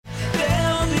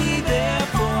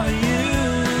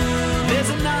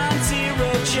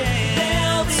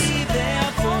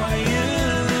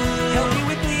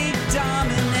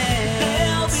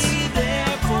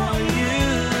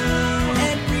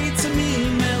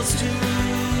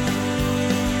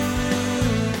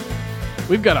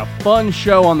We've got a fun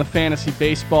show on the Fantasy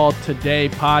Baseball Today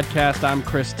podcast. I'm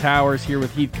Chris Towers here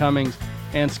with Heath Cummings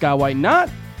and Scott White. Not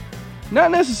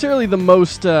necessarily the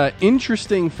most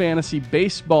interesting fantasy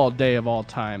baseball day of all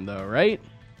time, though, right?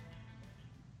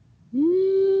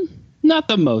 Not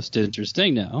the most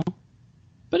interesting, no.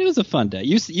 But it was a fun day.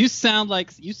 You sound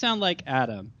like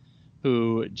Adam,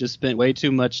 who just spent way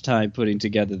too much time putting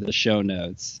together the show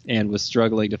notes and was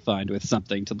struggling to find with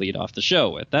something to lead off the show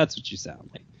with. That's what you sound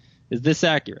like. Is this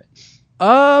accurate?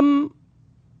 I'll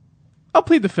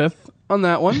plead the fifth on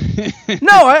that one. No,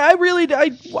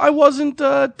 I wasn't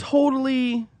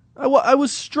totally. I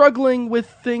was struggling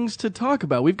with things to talk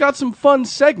about. We've got some fun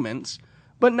segments,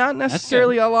 but not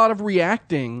necessarily a lot of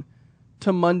reacting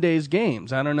to Monday's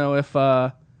games. I don't know if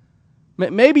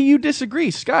maybe you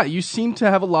disagree, Scott. You seem to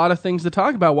have a lot of things to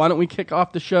talk about. Why don't we kick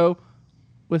off the show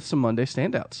with some Monday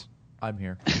standouts? I'm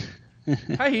here.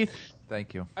 Hi, Heath.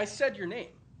 Thank you. I said your name.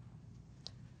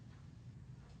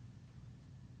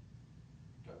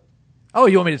 Oh,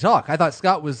 you want me to talk? I thought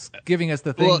Scott was giving us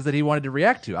the things that he wanted to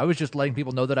react to. I was just letting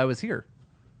people know that I was here.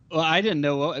 Well, I didn't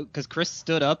know because Chris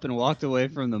stood up and walked away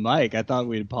from the mic. I thought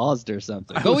we'd paused or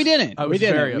something. But we didn't. We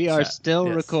didn't. We are still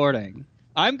recording.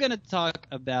 I'm going to talk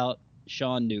about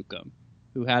Sean Newcomb,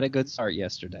 who had a good start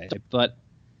yesterday. But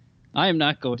I am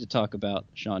not going to talk about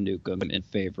Sean Newcomb in a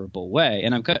favorable way.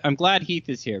 And I'm glad Heath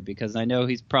is here because I know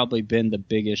he's probably been the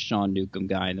biggest Sean Newcomb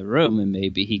guy in the room, and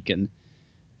maybe he can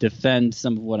defend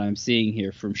some of what I'm seeing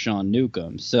here from Sean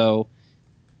Newcomb. So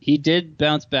he did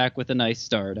bounce back with a nice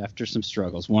start after some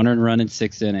struggles. 1 earned run in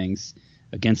 6 innings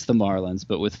against the Marlins,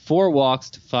 but with 4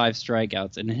 walks to 5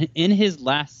 strikeouts. And in his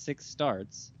last 6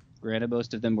 starts, granted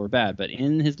most of them were bad, but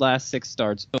in his last 6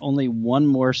 starts, only 1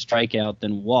 more strikeout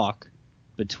than walk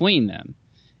between them.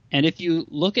 And if you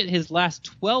look at his last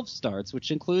 12 starts, which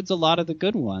includes a lot of the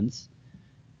good ones,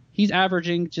 he's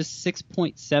averaging just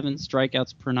 6.7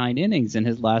 strikeouts per 9 innings in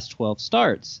his last 12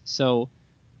 starts. So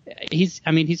he's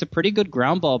a pretty good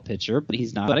ground ball pitcher, but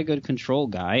he's not a good control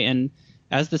guy. And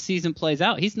as the season plays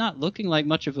out, he's not looking like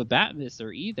much of a bat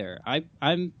misser either.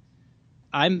 I'm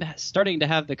starting to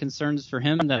have the concerns for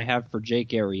him that I have for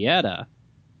Jake Arrieta.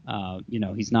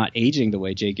 He's not aging the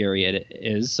way Jake Arrieta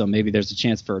is, so maybe there's a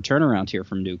chance for a turnaround here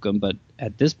from Newcomb. But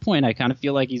at this point, I kind of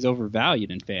feel like he's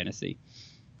overvalued in fantasy.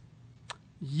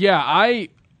 Yeah,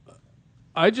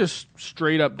 I just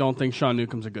straight up don't think Sean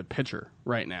Newcomb's a good pitcher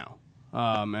right now.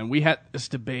 And we had this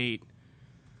debate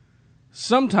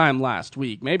sometime last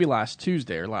week, maybe last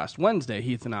Tuesday or last Wednesday,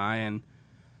 Heath and I, and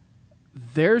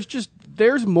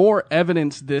there's more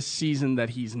evidence this season that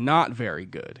he's not very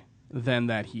good than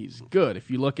that he's good.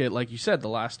 If you look at, like you said, the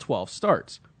last 12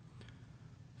 starts,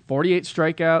 48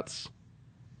 strikeouts,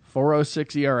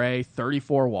 4.06 ERA,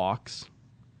 34 walks.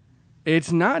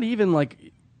 It's not even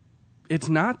like, it's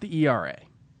not the ERA.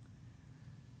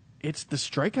 It's the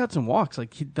strikeouts and walks.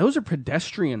 Like those are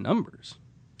pedestrian numbers.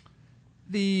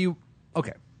 I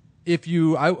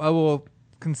will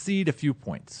concede a few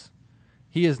points.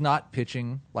 He is not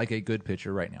pitching like a good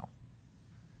pitcher right now.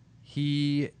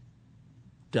 He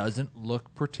doesn't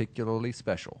look particularly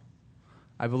special.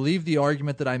 I believe the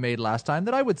argument that I made last time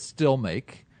that I would still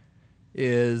make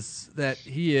is that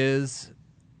he is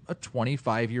a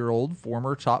 25-year-old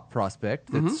former top prospect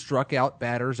that struck out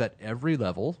batters at every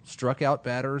level, struck out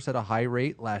batters at a high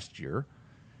rate last year,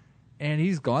 and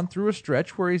he's gone through a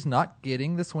stretch where he's not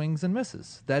getting the swings and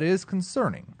misses. That is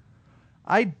concerning.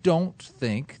 I don't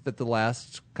think that the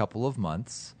last couple of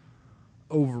months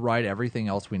override everything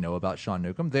else we know about Sean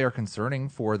Newcomb. They are concerning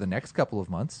for the next couple of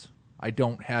months. I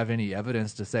don't have any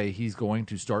evidence to say he's going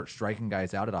to start striking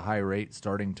guys out at a high rate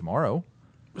starting tomorrow.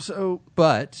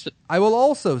 But I will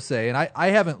also say, and I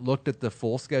haven't looked at the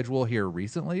full schedule here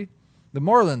recently, the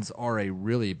Marlins are a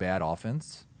really bad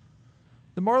offense.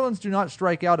 The Marlins do not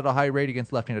strike out at a high rate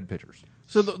against left-handed pitchers.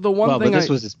 So the one thing, but this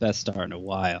was his best start in a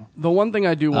while. The one thing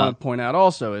I do want to point out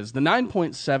also is the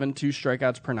 9.72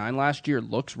 strikeouts per 9 last year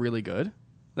looks really good.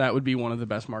 That would be one of the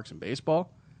best marks in baseball.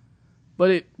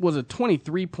 But it was a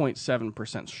 23.7%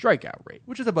 strikeout rate,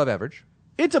 which is above average.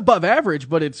 It's above average,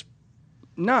 but it's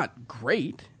not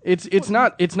great. It's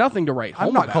nothing to write home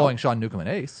I'm not about. calling Sean Newcomb an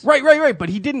ace. Right. But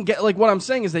he didn't get, like, what I'm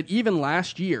saying is that even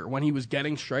last year when he was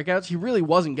getting strikeouts, he really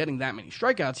wasn't getting that many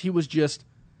strikeouts. He was just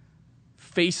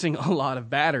facing a lot of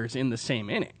batters in the same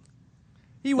inning.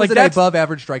 He was an above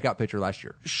average strikeout pitcher last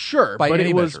year. Sure, by but any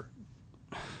it was measure.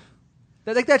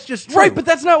 That's just true. Right, but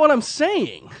that's not what I'm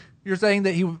saying. You're saying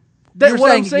that he You're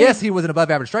saying yes, he was an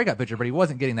above-average strikeout pitcher, but he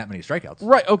wasn't getting that many strikeouts.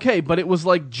 Right, okay, but it was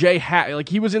like J Happ. Like,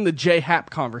 he was in the J Happ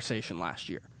conversation last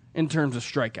year in terms of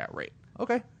strikeout rate.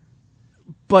 Okay.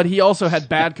 But he also had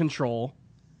bad control,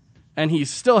 and he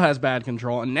still has bad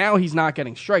control, and now he's not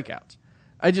getting strikeouts.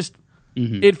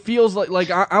 It feels like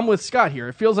I'm with Scott here.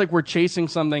 It feels like we're chasing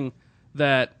something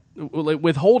that,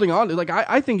 with holding on to,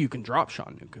 I think you can drop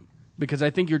Sean Newcomb because I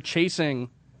think you're chasing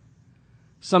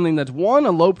something that's, one,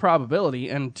 a low probability,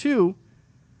 and two,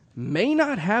 may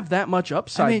not have that much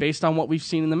upside based on what we've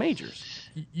seen in the majors.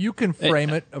 You can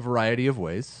frame it a variety of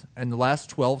ways, and the last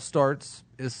 12 starts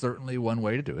is certainly one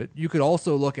way to do it. You could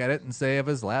also look at it and say of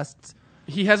his last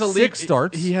he has a 6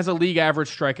 starts, he has a league average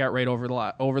strikeout rate over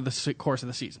the course of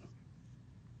the season.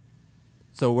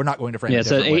 So we're not going to frame it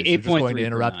different ways. We're just going to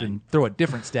interrupt and throw a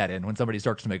different stat in when somebody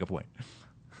starts to make a point.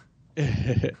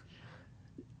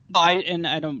 I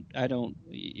don't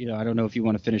know if you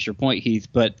want to finish your point, Heath,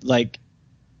 but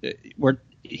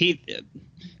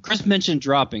Chris mentioned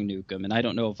dropping Newcomb, and I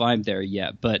don't know if I'm there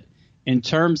yet, but in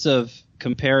terms of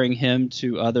comparing him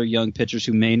to other young pitchers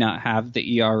who may not have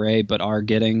the ERA but are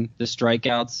getting the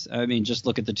strikeouts, I mean, just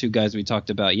look at the two guys we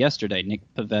talked about yesterday, Nick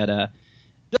Pivetta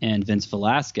and Vince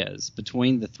Velasquez.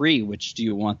 Between the three, which do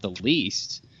you want the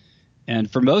least? And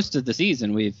for most of the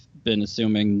season, we've been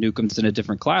assuming Newcomb's in a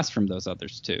different class from those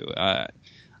others two.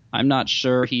 I'm not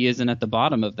sure he isn't at the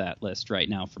bottom of that list right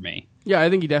now for me. Yeah, I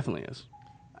think he definitely is.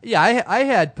 Yeah, I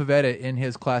had Pivetta in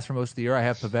his class for most of the year. I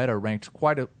have Pivetta ranked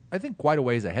quite a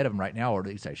ways ahead of him right now, or at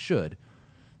least I should.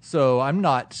 So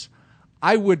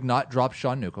I would not drop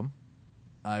Sean Newcomb.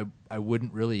 I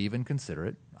wouldn't really even consider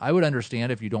it. I would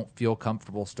understand if you don't feel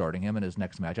comfortable starting him in his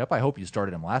next matchup. I hope you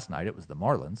started him last night. It was the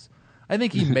Marlins. I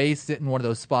think he may sit in one of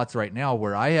those spots right now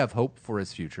where I have hope for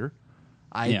his future.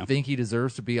 I think he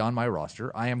deserves to be on my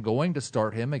roster. I am going to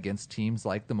start him against teams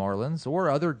like the Marlins or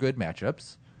other good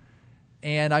matchups.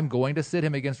 And I'm going to sit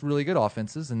him against really good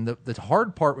offenses. And the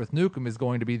hard part with Newcomb is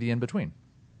going to be the in-between.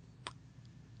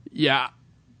 Yeah.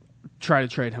 Try to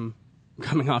trade him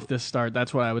coming off this start.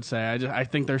 That's what I would say. I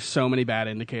think there's so many bad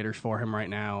indicators for him right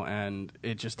now, and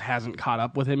it just hasn't caught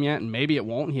up with him yet. And maybe it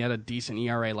won't. He had a decent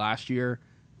ERA last year,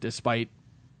 despite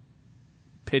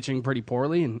pitching pretty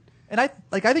poorly. And I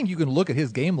think you can look at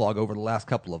his game log over the last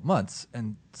couple of months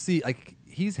and see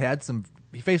he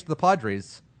faced the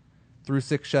Padres through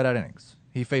 6 shutout innings.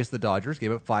 He faced the Dodgers,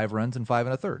 gave up 5 runs in 5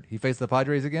 1/3. He faced the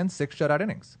Padres again, 6 shutout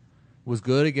innings. Was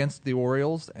good against the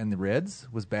Orioles and the Reds.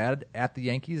 Was bad at the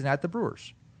Yankees and at the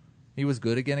Brewers. He was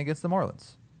good again against the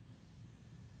Marlins.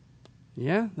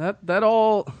 Yeah, that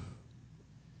all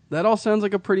sounds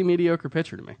like a pretty mediocre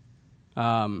pitcher to me.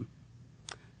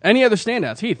 Any other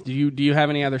standouts, Heath? Do you have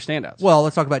any other standouts? Well,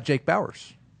 let's talk about Jake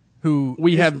Bauers, who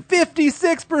we have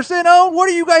 56% owned. What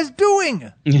are you guys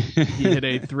doing? He hit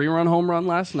a 3-run home run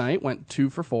last night. Went 2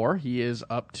 for 4. He is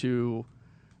up to,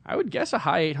 I would guess, a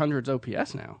high 800s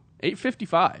OPS now,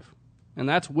 855, and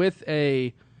that's with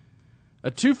a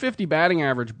 250 batting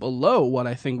average below what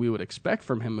I think we would expect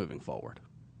from him moving forward.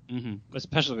 Mm-hmm.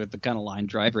 Especially with the kind of line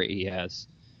drive rate he has.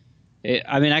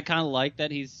 I kind of like that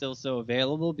he's still so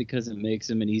available because it makes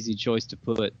him an easy choice to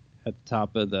put at the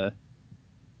top of the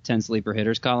 10 sleeper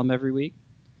hitters column every week.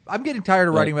 I'm getting tired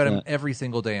of writing about him every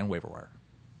single day on waiver wire.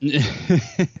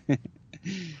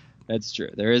 That's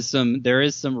true. There is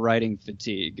some writing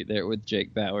fatigue there with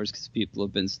Jake Bauers because people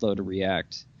have been slow to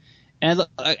react. And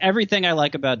everything I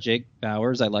like about Jake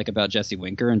Bauers, I like about Jesse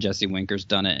Winker, and Jesse Winker's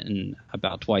done it in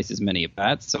about twice as many at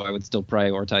bats, so I would still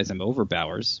prioritize him over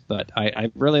Bauers. But I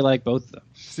really like both of them.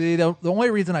 See, the only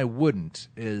reason I wouldn't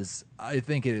is I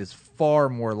think it is far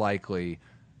more likely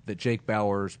that Jake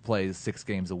Bauers plays 6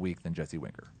 games a week than Jesse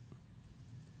Winker.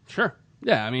 Sure.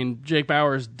 Yeah, I mean, Jake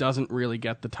Bauers doesn't really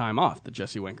get the time off that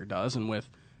Jesse Winker does, and with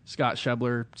Scott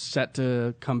Schebler set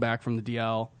to come back from the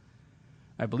DL,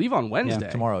 I believe on Wednesday.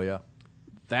 Yeah, tomorrow, yeah.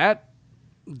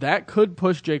 That could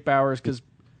push Jake Bauers because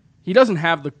he doesn't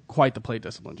have quite the plate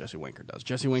discipline Jesse Winker does.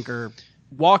 Jesse Winker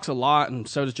walks a lot, and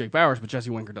so does Jake Bauers, but Jesse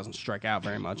Winker doesn't strike out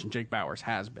very much, and Jake Bauers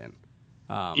has been.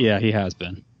 Yeah, he has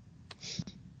been.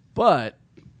 But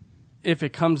if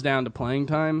it comes down to playing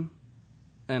time,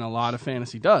 and a lot of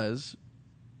fantasy does,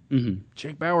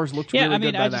 Jake Bauers looked really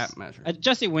good by that measure.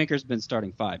 Jesse Winker's been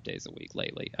starting 5 days a week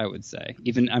lately, I would say.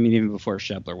 Even before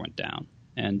Schebler went down.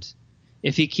 And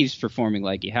if he keeps performing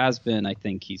like he has been, I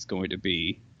think he's going to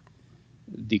be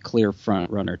the clear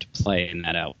front runner to play in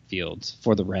that outfield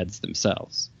for the Reds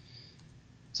themselves.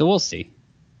 So we'll see.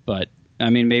 But,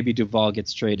 maybe Duvall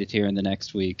gets traded here in the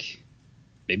next week.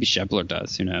 Maybe Schebler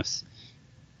does. Who knows?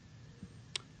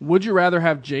 Would you rather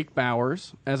have Jake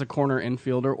Bauers as a corner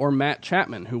infielder or Matt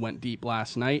Chapman, who went deep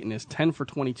last night and is 10 for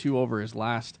 22 over his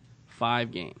last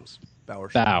 5 games?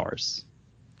 Bauers.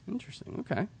 Interesting.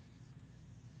 Okay.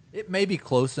 It may be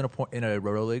close in a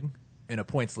roto league. In a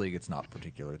points league, it's not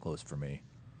particularly close for me.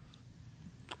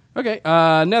 Okay,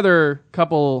 another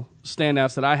couple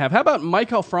standouts that I have. How about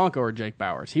Maikel Franco or Jake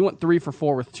Bauers? He went 3 for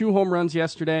 4 with 2 home runs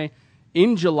yesterday.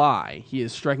 In July, he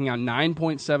is striking out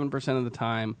 9.7% of the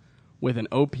time with an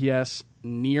OPS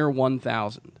near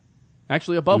 1,000.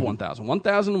 Actually above 1,000.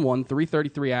 1,001,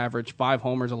 333 average, 5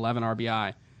 homers, 11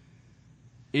 RBI.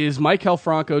 Is Maikel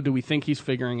Franco, do we think he's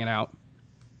figuring it out?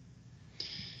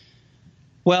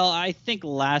 Well, I think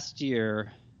last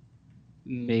year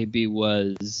maybe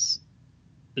was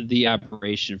the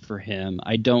aberration for him.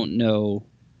 I don't know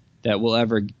that we'll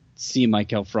ever see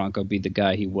Maikel Franco be the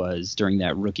guy he was during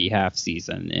that rookie half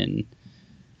season in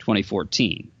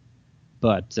 2014.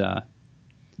 But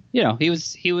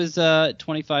he was a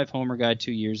 25 homer guy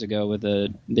 2 years ago with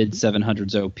a mid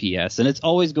 700s OPS, and it's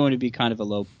always going to be kind of a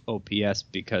low OPS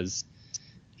because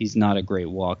he's not a great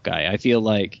walk guy. I feel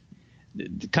like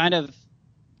the kind of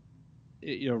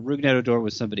Rougned Odor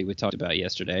was somebody we talked about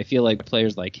yesterday. I feel like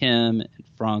players like him and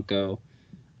Franco,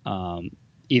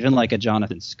 even like a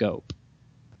Jonathan Scope,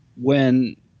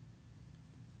 when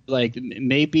like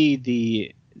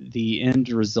maybe the end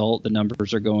result, the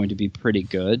numbers are going to be pretty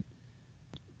good,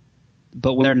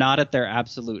 but when they're not at their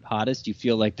absolute hottest, you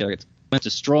feel like they're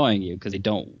destroying you because they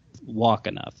don't walk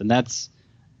enough. And that's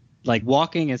like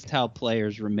walking is how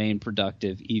players remain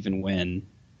productive even when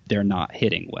they're not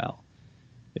hitting well,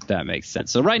 if that makes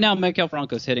sense. So right now, Maikel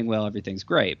Franco's hitting well, everything's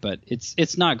great, but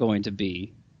it's not going to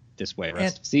be this way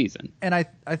rest of the season. And I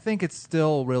think it's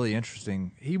still really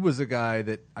interesting. He was a guy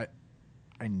that I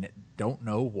don't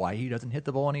know why he doesn't hit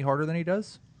the ball any harder than he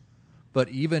does. But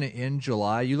even in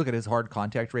July, you look at his hard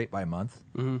contact rate by month.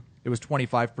 Mm-hmm. It was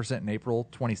 25% in April,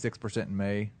 26% in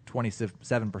May,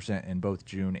 27% in both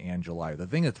June and July. The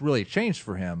thing that's really changed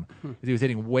for him is he was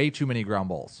hitting way too many ground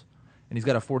balls. And he's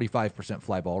got a 45%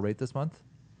 fly ball rate this month.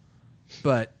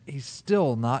 But he's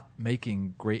still not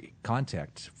making great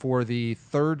contact. For the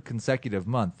third consecutive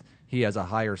month, he has a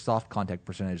higher soft contact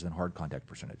percentage than hard contact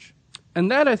percentage.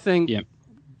 And that, I think,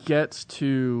 gets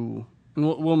to... And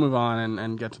we'll move on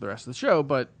and get to the rest of the show,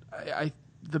 but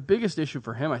the biggest issue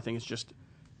for him, I think, is just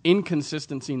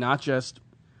inconsistency, not just...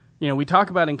 we talk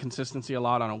about inconsistency a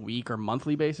lot on a week or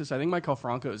monthly basis. I think Maikel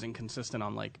Franco is inconsistent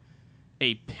on, like,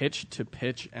 a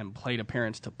pitch-to-pitch and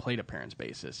plate-appearance-to-plate appearance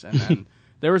basis. And then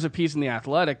there was a piece in The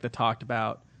Athletic that talked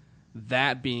about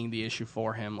that being the issue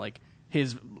for him. Like,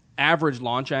 his average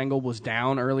launch angle was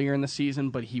down earlier in the season,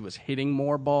 but he was hitting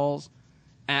more balls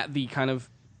at the kind of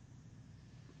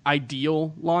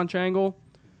ideal launch angle.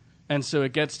 And so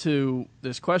it gets to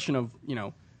this question of,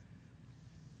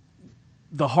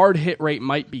 the hard hit rate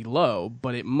might be low,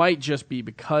 but it might just be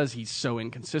because he's so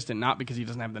inconsistent, not because he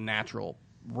doesn't have the natural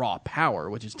raw power,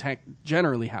 which is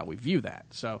generally how we view that.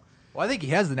 So, well, I think he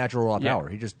has the natural raw power.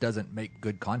 He just doesn't make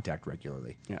good contact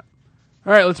regularly. Yeah.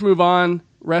 All right, let's move on.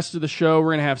 Rest of the show, we're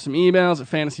going to have some emails at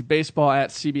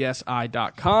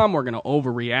fantasybaseball@cbsi.com. We're going to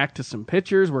overreact to some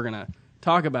pitchers. We're going to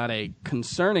talk about a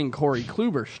concerning Corey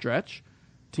Kluber stretch.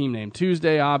 Team name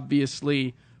Tuesday,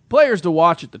 obviously. Players to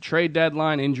watch at the trade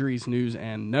deadline, injuries, news,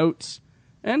 and notes.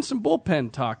 And some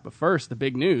bullpen talk. But first, the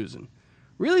big news. And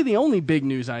really the only big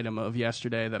news item of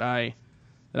yesterday that I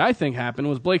think happened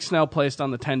was Blake Snell placed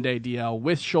on the 10-day DL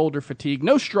with shoulder fatigue.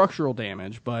 No structural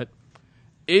damage, but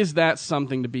is that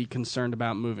something to be concerned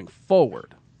about moving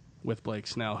forward with Blake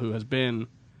Snell, who has been,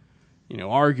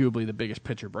 arguably the biggest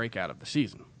pitcher breakout of the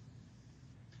season?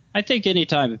 I think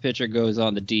anytime a pitcher goes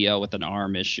on the DL with an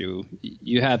arm issue,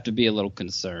 you have to be a little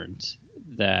concerned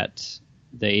that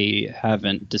they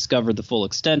haven't discovered the full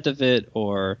extent of it,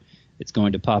 or it's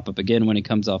going to pop up again when he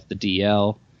comes off the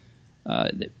DL.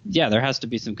 There has to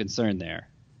be some concern there.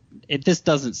 This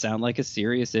doesn't sound like a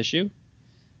serious issue,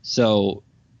 so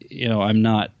I'm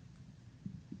not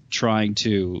trying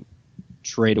to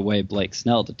trade away Blake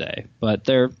Snell today, but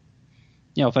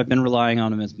if I've been relying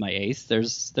on him as my ace,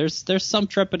 there's some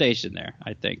trepidation there,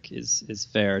 I think, is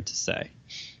fair to say.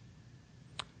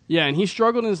 Yeah, and he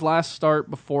struggled in his last start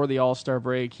before the All-Star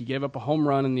break. He gave up a home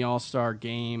run in the All-Star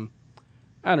game.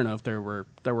 I don't know if there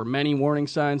were many warning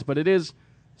signs, but it is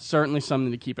certainly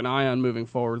something to keep an eye on moving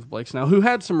forward with Blake Snell, who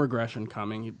had some regression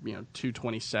coming,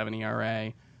 2.27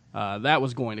 ERA. That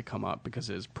was going to come up because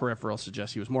his peripheral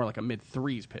suggests he was more like a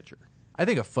mid-threes pitcher. I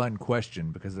think a fun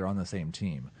question, because they're on the same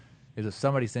team, is if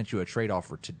somebody sent you a trade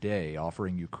offer today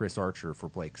offering you Chris Archer for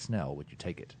Blake Snell, would you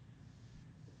take it?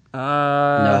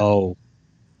 No.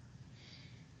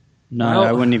 No,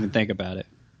 I wouldn't even think about it.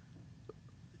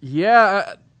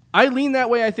 Yeah, I lean that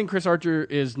way. I think Chris Archer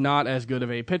is not as good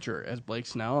of a pitcher as Blake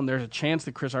Snell, and there's a chance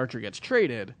that Chris Archer gets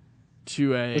traded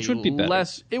to a which would be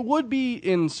less... better. It would be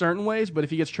in certain ways, but if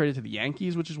he gets traded to the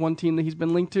Yankees, which is one team that he's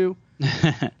been linked to,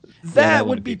 that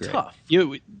would be tough.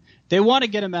 They want to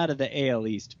get him out of the AL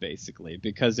East, basically,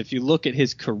 because if you look at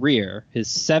his career, his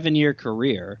 7-year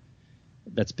career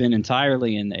that's been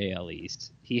entirely in the AL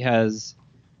East, he has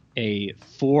a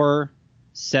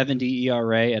 4.70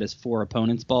 ERA at his 4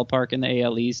 opponents' ballpark in the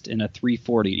AL East and a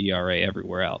 3.40 ERA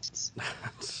everywhere else.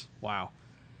 Wow.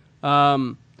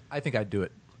 I think I'd do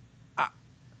it.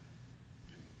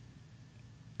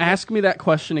 Ask me that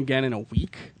question again in a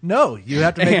week. No, you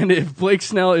have to make... And if Blake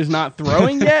Snell is not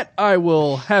throwing yet, I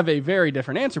will have a very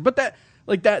different answer. But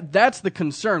that's the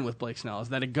concern with Blake Snell, is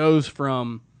that it goes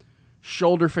from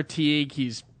shoulder fatigue,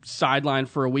 he's sidelined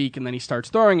for a week, and then he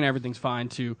starts throwing and everything's fine,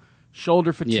 to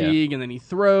shoulder fatigue, and then he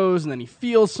throws, and then he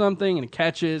feels something and it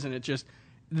catches, and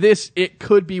it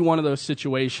could be one of those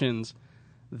situations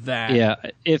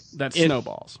that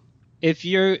snowballs. If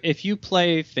you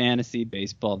play fantasy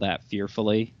baseball that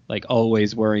fearfully, like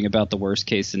always worrying about the worst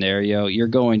case scenario, you're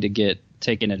going to get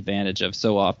taken advantage of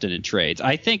so often in trades.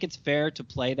 I think it's fair to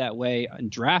play that way in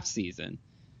draft season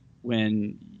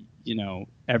when,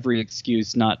 every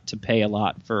excuse not to pay a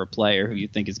lot for a player who you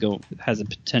think has a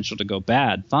potential to go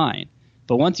bad, fine.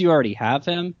 But once you already have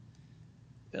him,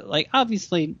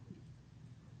 obviously...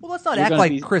 Well, let's not act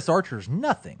like Chris Archer's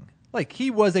nothing. Like,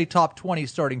 he was a top 20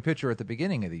 starting pitcher at the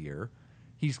beginning of the year.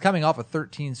 He's coming off a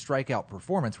 13 strikeout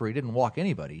performance where he didn't walk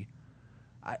anybody.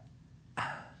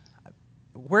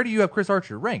 Where do you have Chris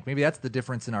Archer ranked? Maybe that's the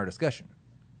difference in our discussion.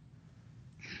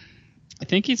 I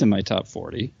think he's in my top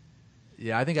 40.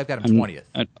 Yeah, I think I've got him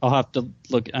 20th. I'll have to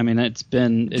look. I mean, it's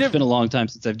been a long time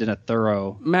since I've done a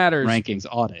thorough rankings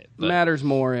audit. But. Matters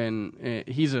more in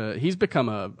he's become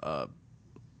a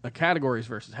categories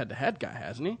versus head-to-head guy,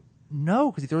 hasn't he?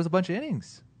 No, because he throws a bunch of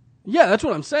innings. Yeah, that's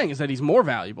what I'm saying, is that he's more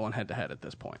valuable in head-to-head at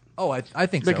this point. Oh, I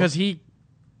think so. Because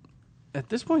at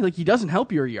this point, he doesn't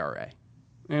help your ERA.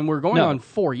 And we're going on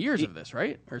 4 years of this,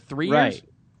 right? Or 3 years? Right.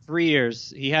 3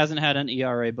 years. He hasn't had an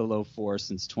ERA below 4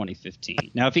 since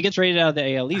 2015. Now, if he gets traded out of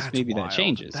the AL East, maybe that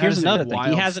changes. Here's another thing.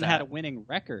 He hasn't had a winning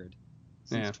record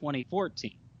since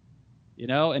 2014.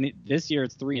 And this year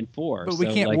it's 3 and 4. But we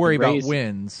can't worry about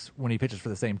wins when he pitches for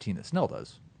the same team that Snell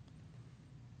does.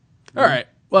 All right.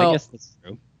 Well, I guess that's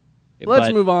true.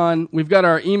 Let's move on. We've got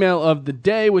our email of the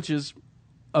day, which is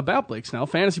about Blake Snell.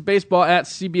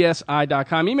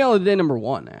 FantasyBaseball@cbsi.com. Email of the day number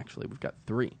 1, actually. We've got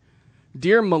 3.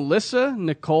 Dear Melissa,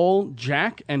 Nicole,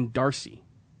 Jack, and Darcy.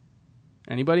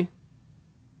 Anybody?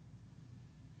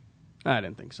 I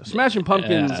didn't think so. Smashing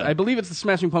Pumpkins. I believe it's the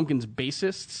Smashing Pumpkins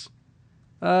bassists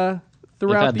throughout the years.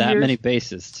 They've had that many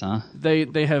bassists, huh?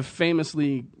 They have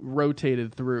famously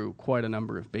rotated through quite a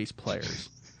number of bass players.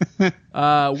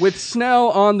 With Snell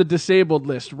on the disabled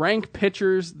list, rank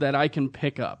pitchers that I can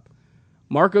pick up.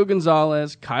 Marco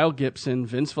Gonzalez, Kyle Gibson,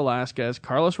 Vince Velasquez,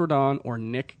 Carlos Rodon, or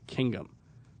Nick Kingham.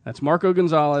 That's Marco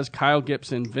Gonzalez, Kyle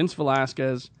Gibson, Vince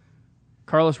Velasquez,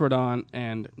 Carlos Rodon,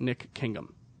 and Nick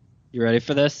Kingham. You ready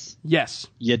for this? Yes.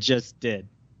 You just did.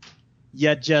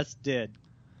 You just did.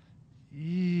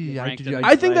 Yeah, I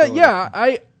think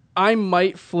that, I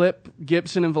might flip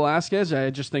Gibson and Velasquez. I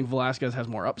just think Velasquez has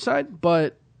more upside,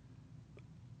 but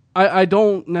I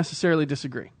don't necessarily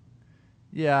disagree.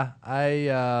 Yeah,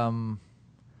 I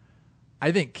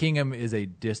think Kingham is a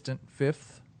distant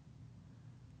 5th.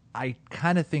 I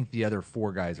kind of think the other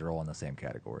 4 guys are all in the same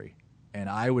category, and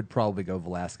I would probably go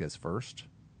Velasquez first.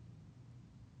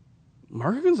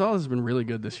 Marco Gonzalez has been really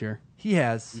good this year. He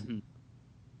has. Mm-hmm.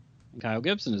 Kyle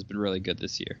Gibson has been really good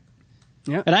this year.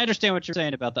 Yeah, and I understand what you're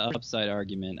saying about the upside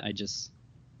argument. I don't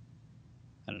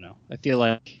know. I feel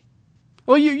like...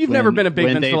 Well, you've never been a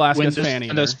big Vince Velasquez fan either.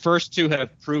 And those first 2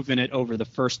 have proven it over the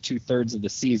first 2/3 of the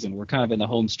season. We're kind of in the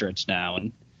home stretch now,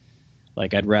 and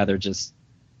I'd rather just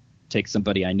take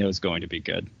somebody I know is going to be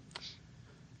good.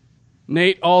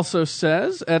 Nate also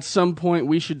says, at some point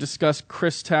we should discuss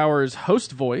Chris Towers'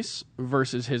 host voice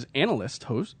versus his analyst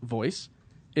host voice.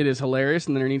 It is hilarious,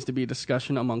 and there needs to be a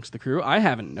discussion amongst the crew. I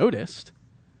haven't noticed,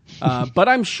 but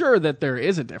I'm sure that there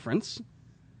is a difference.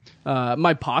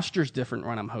 My posture's different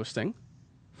when I'm hosting,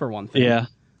 for one thing. Yeah.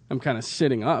 I'm kind of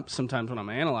sitting up. Sometimes when I'm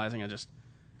analyzing,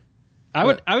 I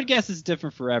would guess it's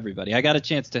different for everybody. I got a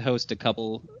chance to host a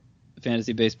couple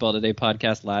Fantasy Baseball Today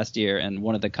podcast last year, and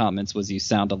one of the comments was you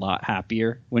sound a lot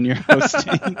happier when you're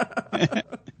hosting.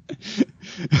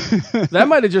 That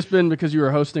might have just been because you were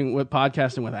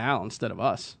podcasting with Al instead of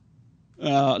us.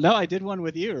 No, I did one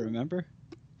with you, remember?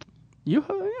 Yeah,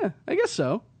 I guess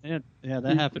so. Yeah,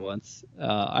 that happened once.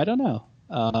 I don't know.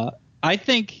 I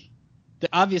think that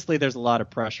obviously there's a lot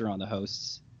of pressure on the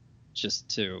hosts just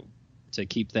to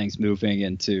keep things moving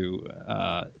and to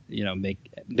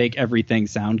make everything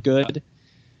sound good.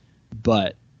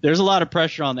 But there's a lot of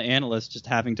pressure on the analyst just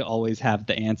having to always have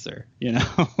the answer,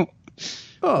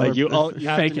 Oh, Like you have to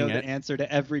faking know it. the answer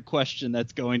to every question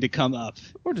that's going to come up.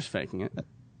 Or just faking it.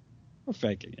 Or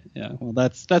faking it. Yeah. Well,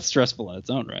 that's stressful in its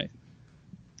own right.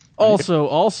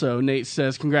 Also, Nate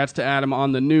says, congrats to Adam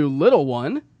on the new little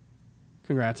one.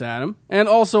 Congrats, Adam. And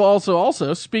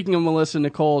also, speaking of Melissa,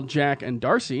 Nicole, Jack, and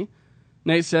Darcy,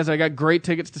 Nate says, I got great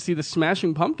tickets to see the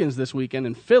Smashing Pumpkins this weekend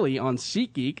in Philly on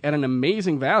SeatGeek at an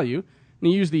amazing value.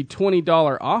 And you use the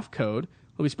 $20 off code.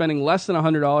 We'll be spending less than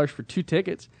 $100 for 2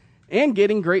 tickets and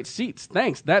getting great seats.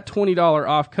 Thanks. That $20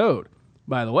 off code,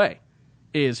 by the way,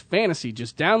 is Fantasy.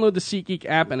 Just download the SeatGeek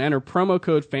app and enter promo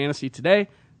code Fantasy today.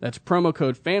 That's promo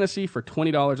code Fantasy for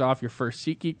 $20 off your first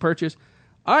SeatGeek purchase.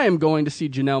 I am going to see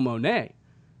Janelle Monáe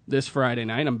this Friday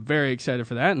night. I'm very excited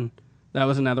for that, and that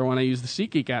was another one I used the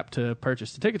SeatGeek app to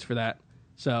purchase the tickets for that.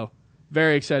 So,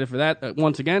 very excited for that.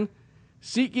 Once again,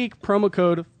 SeatGeek promo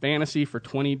code Fantasy for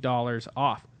 $20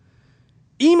 off.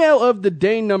 Email of the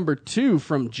day number 2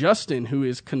 from Justin, who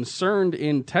is concerned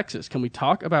in Texas. Can we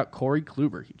talk about Corey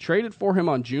Kluber? He traded for him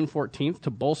on June 14th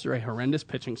to bolster a horrendous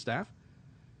pitching staff.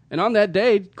 And on that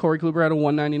day, Corey Kluber had a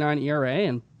 1.99 ERA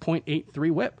and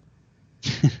 .83 WHIP.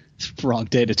 Wrong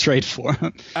day to trade for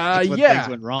him. That's when yeah. things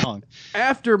went wrong.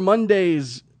 After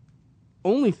Monday's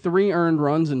only 3 earned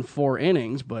runs in 4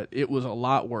 innings, but it was a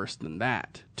lot worse than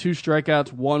that. 2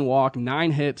 strikeouts, 1 walk,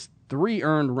 9 hits, 3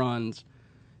 earned runs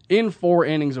in 4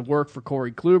 innings of work for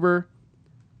Corey Kluber.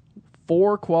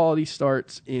 4 quality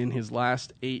starts in his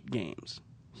last 8 games.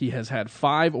 He has had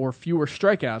 5 or fewer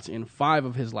strikeouts in 5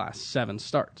 of his last 7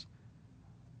 starts.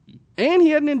 And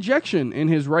he had an injection in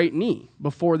his right knee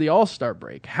before the All-Star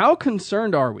break. How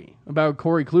concerned are we about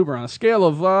Corey Kluber on a scale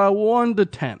of 1 to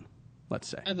 10, let's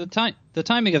say? The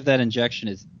timing of that injection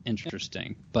is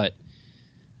interesting, but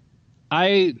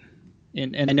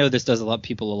and I know this does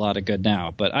people a lot of good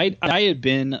now, but I had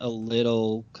been a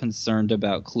little concerned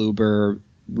about Kluber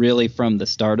really from the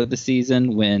start of the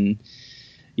season when,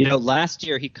 last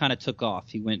year he kind of took off.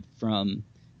 He went from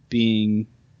being,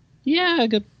 a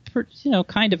good,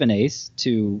 kind of an ace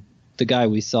to the guy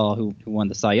we saw who won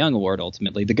the Cy Young Award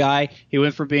ultimately. He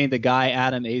went from being the guy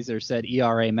Adam Azer said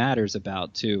ERA matters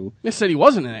about to... He said he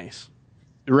wasn't an ace.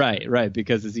 Right,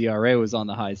 because his ERA was on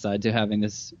the high side to having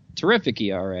this terrific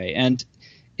ERA. And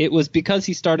it was because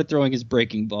he started throwing his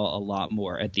breaking ball a lot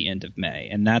more at the end of May.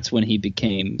 And that's when he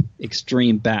became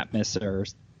extreme bat misser,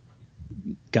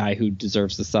 guy who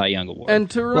deserves the Cy Young Award. And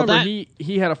to remember,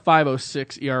 he had a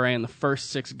 5.06 ERA in the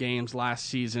first 6 games last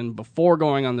season before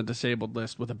going on the disabled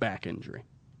list with a back injury.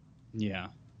 Yeah.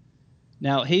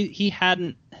 Now, he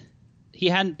hadn't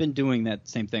been doing that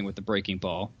same thing with the breaking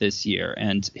ball this year,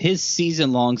 and his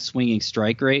season-long swinging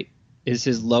strike rate is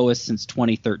his lowest since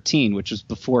 2013, which was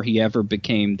before he ever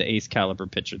became the ace-caliber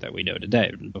pitcher that we know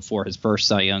today, before his first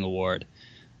Cy Young Award.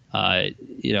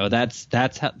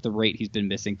 That's how the rate he's been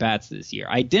missing bats this year.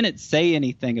 I didn't say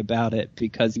anything about it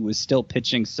because he was still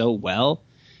pitching so well,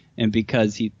 and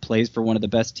because he plays for one of the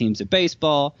best teams in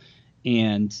baseball,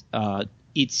 and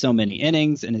eats so many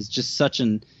innings, and is just such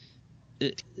an.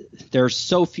 There are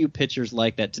so few pitchers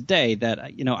like that today that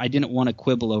I didn't want to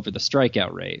quibble over the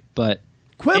strikeout rate, but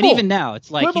and even now it's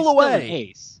like quibble he's away. Still an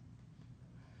ace.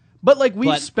 But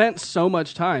we've spent so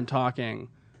much time talking,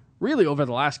 really over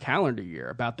the last calendar year,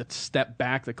 about the step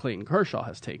back that Clayton Kershaw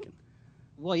has taken.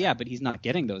 Well, yeah, but he's not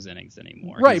getting those innings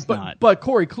anymore. Right, but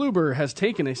Corey Kluber has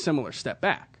taken a similar step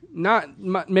back.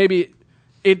 Maybe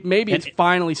it's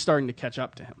finally starting to catch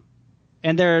up to him.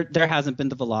 And there hasn't been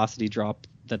the velocity drop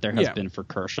that there has been for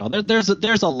Kershaw.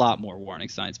 There's a lot more warning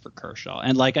signs for Kershaw.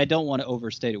 And I don't want to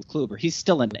overstate it with Kluber. He's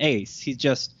still an ace. He's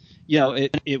just,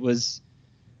 it was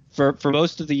for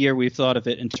most of the year we've thought of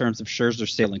it in terms of Scherzer,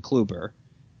 Sale, and Kluber.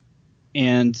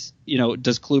 And,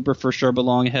 does Kluber for sure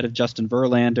belong ahead of Justin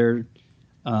Verlander?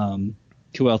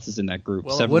 Who else is in that group?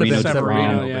 Well, it would have been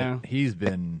Severino, yeah. but he's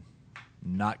been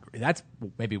not. That's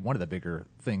maybe one of the bigger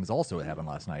things also that happened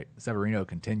last night. Severino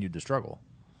continued to struggle.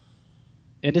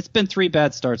 And it's been 3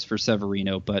 bad starts for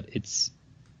Severino, but it's,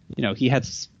 he had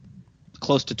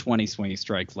close to 20 swinging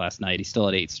strikes last night. He still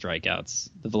had 8 strikeouts.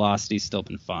 The velocity's still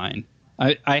been fine.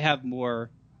 I have more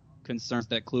concerns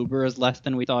that Kluber is less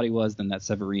than we thought he was than that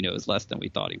Severino is less than we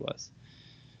thought he was.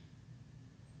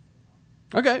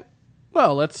 Okay.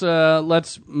 Well,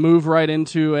 let's move right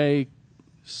into a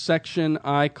section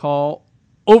I call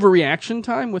overreaction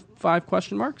time with 5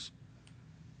 question marks.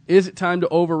 Is it time to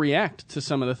overreact to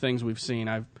some of the things we've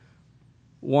seen?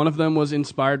 One of them was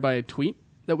inspired by a tweet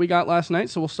that we got last night,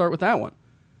 so we'll start with that one.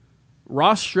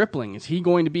 Ross Stripling, is he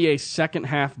going to be a second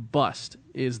half bust?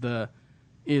 Is the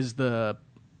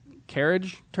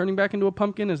carriage turning back into a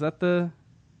pumpkin? Is that the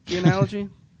analogy?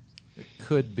 It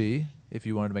could be, if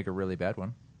you wanted to make a really bad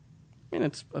one. I mean,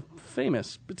 it's a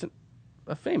famous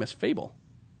fable.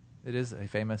 It is a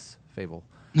famous fable.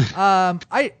 I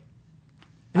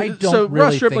don't So really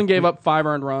Ross Stripling think gave up 5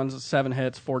 earned runs, 7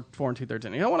 hits, 4 2/3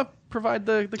 innings. I want to provide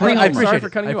the I I'm sorry appreciate for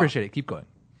it. cutting I you appreciate it. Keep going.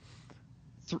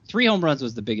 3 home runs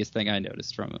was the biggest thing I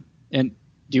noticed from him. And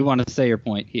do you want to say your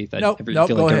point, Heath? Nope, I feel go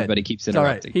like ahead. everybody keeps It's all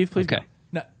right. interrupting. Heath, please Okay. go.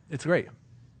 No, it's great.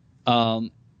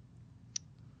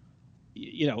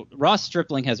 Ross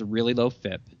Stripling has a really low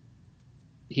FIP.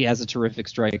 He has a terrific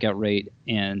strikeout rate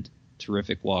and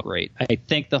terrific walk rate. I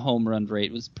think the home run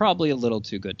rate was probably a little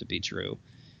too good to be true.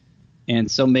 And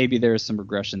so maybe there's some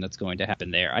regression that's going to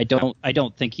happen there. I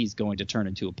don't think he's going to turn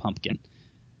into a pumpkin.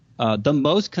 The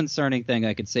most concerning thing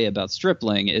I could say about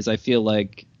Stripling is I feel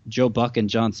like Joe Buck and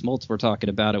John Smoltz were talking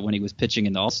about it when he was pitching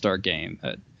in the All-Star game.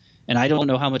 And I don't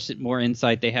know how much more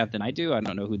insight they have than I do. I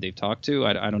don't know who they've talked to.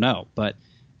 I don't know. But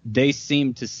they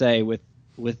seem to say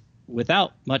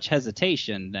without much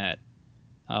hesitation that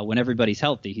when everybody's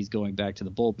healthy, he's going back to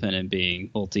the bullpen and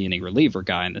being multi-inning reliever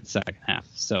guy in the second half.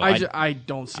 So I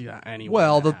don't see that anywhere.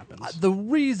 Well, that happens. the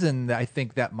reason that I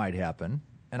think that might happen,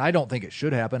 and I don't think it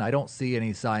should happen, I don't see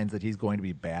any signs that he's going to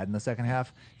be bad in the second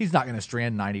half. He's not going to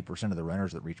strand 90% of the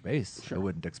runners that reach base. I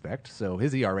wouldn't expect. So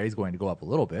his ERA is going to go up a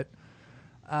little bit.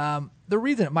 The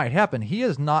reason it might happen, he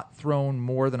has not thrown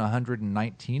more than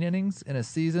 119 innings in a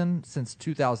season since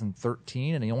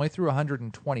 2013, and he only threw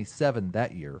 127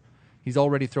 that year. He's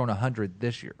already thrown 100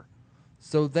 this year.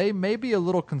 So they may be a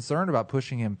little concerned about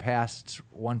pushing him past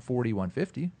 140,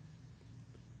 150.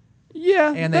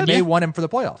 Yeah, And they may want him for the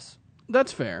playoffs.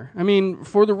 That's fair. I mean,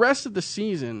 for the rest of the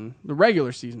season, the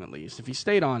regular season at least, if he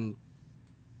stayed on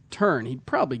turn, he'd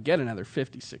probably get another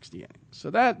 50, 60 innings.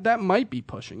 So that might be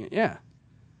pushing it, yeah.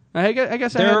 I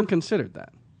guess I hadn't considered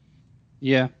that.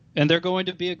 Yeah, and they're going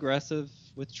to be aggressive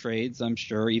with trades, I'm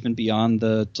sure, even beyond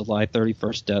the July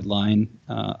 31st deadline.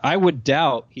 I would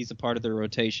doubt he's a part of their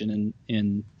rotation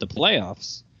in the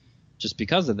playoffs just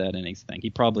because of that innings thing. He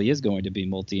probably is going to be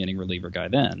multi-inning reliever guy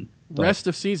then. But, Rest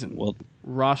of season, well,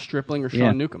 Ross Stripling or Sean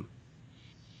Yeah. Newcomb?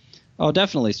 Oh,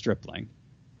 definitely Stripling.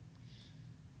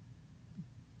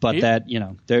 But that,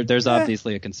 there's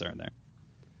obviously a concern there.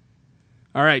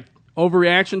 All right,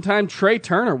 overreaction time. Trey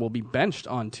Turner will be benched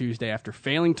on Tuesday after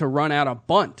failing to run out a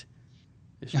bunt.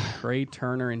 Is Trey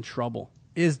Turner in trouble?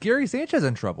 Is Gary Sanchez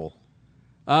in trouble?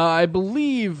 I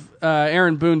believe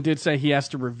Aaron Boone did say he has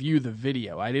to review the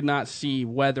video. I did not see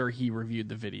whether he reviewed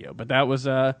the video, but that was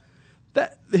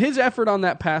that his effort on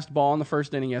that passed ball in the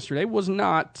first inning yesterday was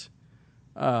not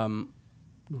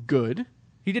good.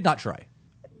 He did not try.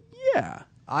 Yeah,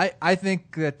 I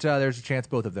think that there's a chance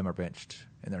both of them are benched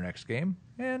in their next game,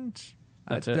 and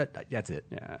That's it? That's it.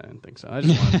 yeah, I didn't think so. I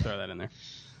just wanted to throw that in there.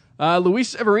 Luis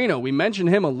Severino, we mentioned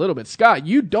him a little bit. Scott,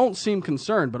 you don't seem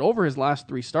concerned, but over his last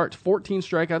 3 starts, 14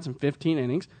 strikeouts and 15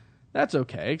 innings. That's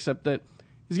okay, except that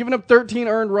he's given up 13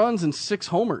 earned runs and 6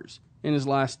 homers in his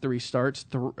last 3 starts,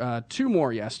 2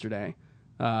 more yesterday.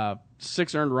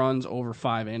 6 earned runs over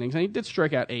 5 innings, and he did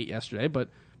strike out 8 yesterday, but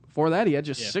before that he had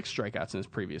just 6 strikeouts in his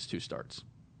previous 2 starts.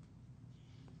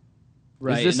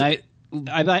 Right, Is this- and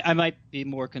I might be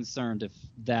more concerned if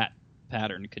that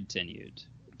pattern continued.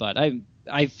 But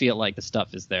I feel like the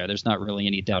stuff is there. There's not really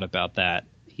any doubt about that.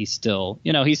 He still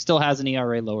has an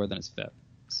ERA lower than his FIP.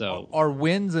 So Are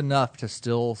wins enough to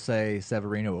still say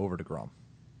Severino over DeGrom?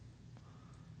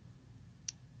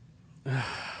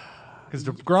 Because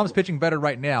DeGrom's pitching better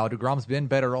right now. DeGrom's been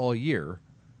better all year.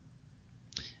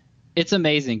 it's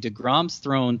amazing. DeGrom's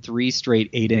thrown 3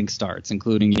 straight 8-inning starts,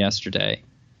 including yesterday.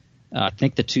 I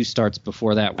think the 2 starts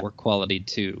before that were quality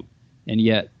too, and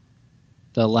yet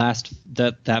the last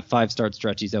that 5-start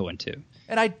stretch he's 0-2.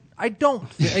 And I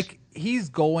don't feel like he's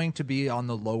going to be on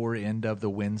the lower end of the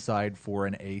win side for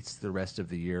an ace the rest of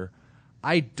the year.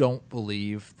 I don't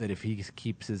believe that if he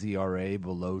keeps his ERA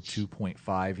below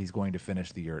 2.5, he's going to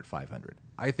finish the year at 500.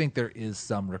 I think there is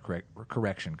some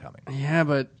correction coming. Yeah,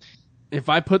 but if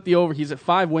I put the over, he's at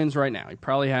 5 wins right now. He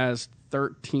probably has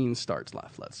 13 starts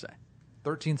left, let's say.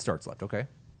 13 starts left, okay.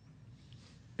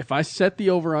 If I set the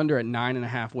over-under at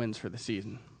 9.5 wins for the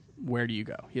season, where do you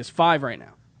go? He has 5 right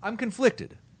now. I'm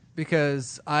conflicted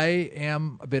because I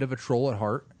am a bit of a troll at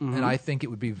heart, and I think it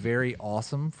would be very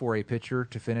awesome for a pitcher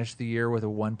to finish the year with a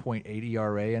 1.8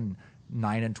 ERA and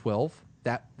 9-12.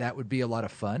 That would be a lot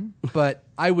of fun, but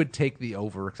I would take the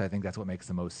over because I think that's what makes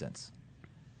the most sense.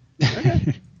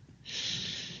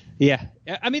 Yeah,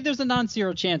 I mean, there's a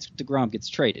non-zero chance DeGrom gets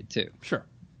traded too. Sure.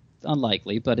 It's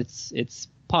unlikely, but it's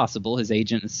possible. His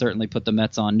agent has certainly put the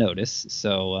Mets on notice,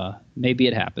 so maybe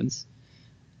it happens.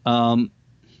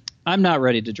 I'm not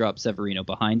ready to drop Severino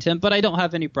behind him, but I don't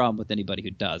have any problem with anybody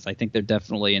who does. I think they're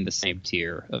definitely in the same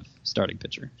tier of starting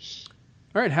pitcher.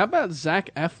 All right, how about Zach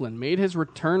Eflin? Made his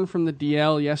return from the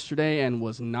DL yesterday and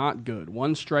was not good.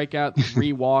 1 strikeout,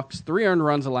 3 walks, 3 earned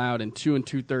runs allowed in 2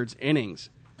 2/3 innings.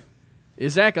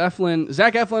 Is Zach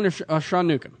Eflin or Sean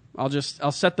Newcomb?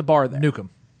 I'll set the bar there. Newcomb.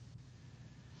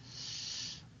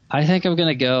 I think I'm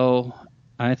gonna go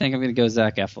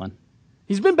Zach Eflin.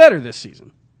 He's been better this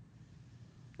season.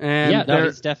 And yeah, no,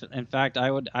 he's definitely. In fact,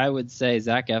 I would say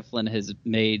Zach Eflin has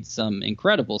made some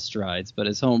incredible strides, but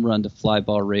his home run to fly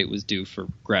ball rate was due for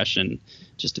regression.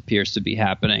 Just appears to be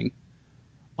happening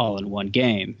all in one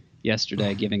game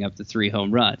yesterday, giving up the 3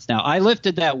 home runs. Now, I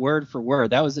lifted that word for word.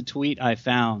 That was a tweet I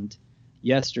found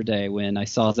yesterday when I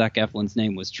saw Zach Eflin's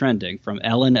name was trending from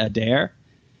Ellen Adair.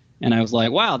 And I was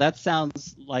like, wow, that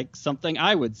sounds like something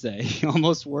I would say,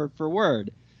 almost word for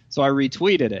word. So I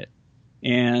retweeted it.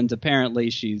 And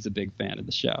apparently she's a big fan of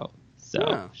the show.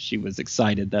 So She was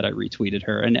excited that I retweeted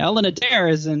her. And Ellen Adair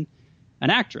is an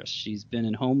actress. She's been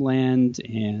in Homeland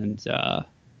and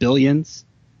Billions.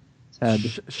 Had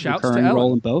a recurring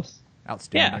role in both.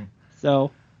 Outstanding. Yeah.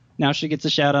 So now she gets a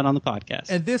shout out on the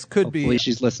podcast. And this could Hopefully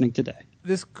she's listening today.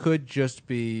 This could just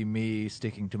be me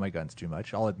sticking to my guns too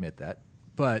much. I'll admit that.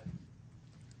 But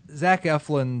Zach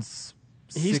Eflin's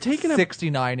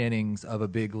 69 innings of a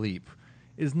big leap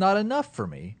is not enough for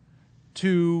me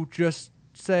to just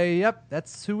say, yep,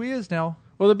 that's who he is now.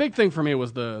 Well, the big thing for me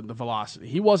was the velocity.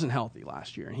 He wasn't healthy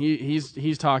last year.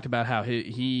 He's talked about how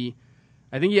he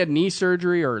I think he had knee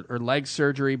surgery or leg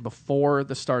surgery before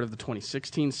the start of the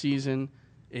 2016 season.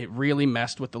 It really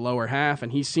messed with the lower half,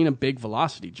 and he's seen a big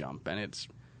velocity jump, and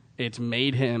it's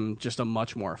made him just a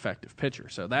much more effective pitcher.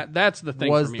 So that's the thing.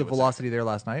 Was for me the velocity there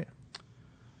last night?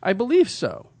 I believe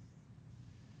so.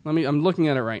 I'm looking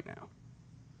at it right now.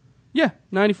 Yeah,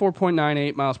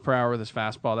 94.98 miles per hour with his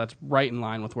fastball. That's right in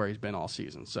line with where he's been all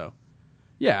season. So,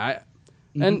 yeah,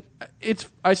 and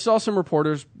I saw some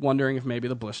reporters wondering if maybe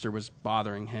the blister was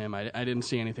bothering him. I didn't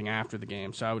see anything after the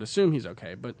game, so I would assume he's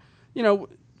okay. But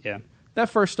that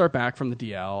first start back from the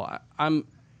DL,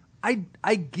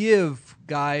 I give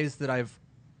guys that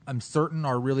I'm certain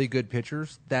are really good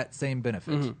pitchers that same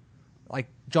benefit. Mm-hmm. Like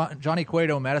Johnny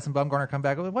Cueto, Madison Bumgarner come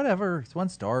back. Whatever, it's 1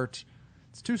 start,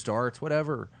 it's 2 starts,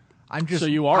 whatever. I'm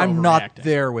not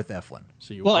there with Eflin.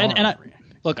 So you are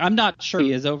look, I'm not sure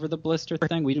he is over the blister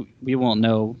thing. We won't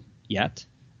know yet.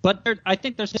 But I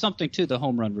think there's something to the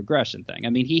home run regression thing. I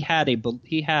mean, he had a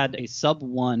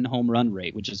sub-1 home run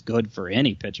rate, which is good for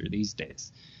any pitcher these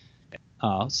days.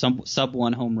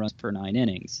 Sub-1 home runs per 9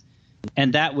 innings.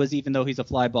 And that was even though he's a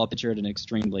fly ball pitcher at an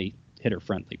extremely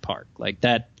hitter-friendly park. Like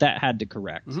that had to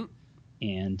correct. Mm-hmm.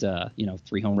 And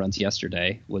 3 home runs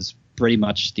yesterday was pretty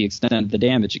much the extent of the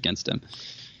damage against him.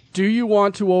 Do you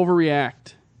want to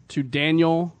overreact to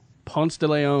Daniel Ponce de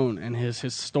Leon and his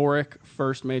historic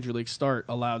first major league start?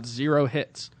 Allowed 0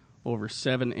 hits over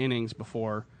 7 innings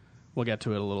before, we'll get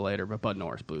to it a little later, but Bud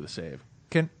Norris blew the save.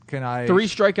 Can I 3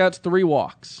 strikeouts, 3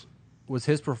 walks. Was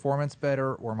his performance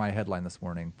better or my headline this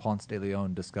morning, Ponce de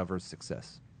Leon discovers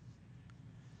success?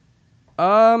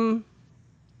 The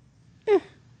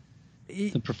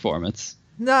performance.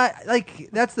 Nah, like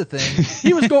that's the thing.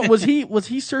 He was going. Was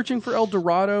he searching for El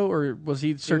Dorado or was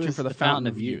he searching for the Fountain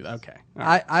of Youth? Okay.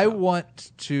 Right, I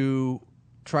want to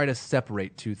try to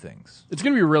separate 2 things. It's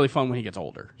going to be really fun when he gets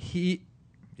older. If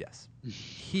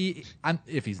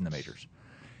he's in the majors,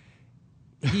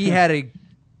 he had a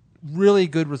really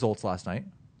good results last night.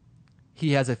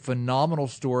 He has a phenomenal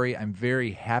story. I'm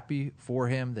very happy for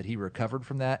him that he recovered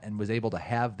from that and was able to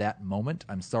have that moment.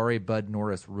 I'm sorry Bud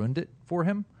Norris ruined it for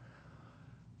him.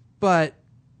 But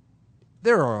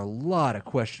there are a lot of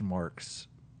question marks.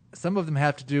 Some of them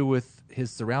have to do with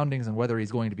his surroundings and whether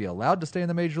he's going to be allowed to stay in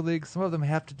the major league. Some of them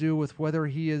have to do with whether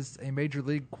he is a major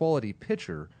league quality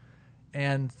pitcher.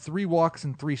 And 3 walks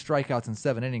and 3 strikeouts in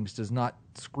 7 innings does not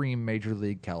scream major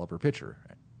league caliber pitcher.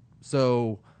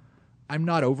 So I'm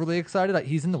not overly excited.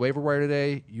 He's in the waiver wire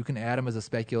today. You can add him as a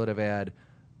speculative ad.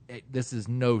 This is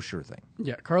no sure thing.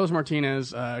 Yeah, Carlos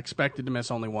Martinez expected to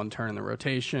miss only 1 turn in the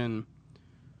rotation.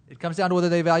 It comes down to whether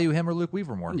they value him or Luke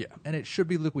Weaver more. Yeah. And it should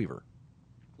be Luke Weaver.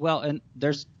 Well, and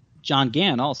there's John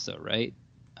Gann also, right?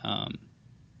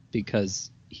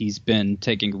 Because he's been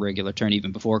taking a regular turn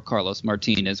even before Carlos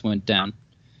Martinez went down.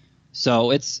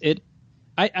 So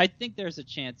I think there's a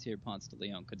chance here Ponce de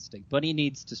Leon could stick, but he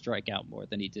needs to strike out more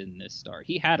than he did in this start.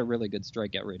 He had a really good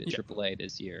strikeout rate at AAA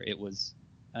this year. It was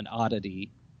an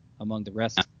oddity among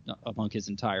his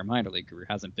entire minor league career.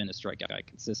 Hasn't been a strikeout guy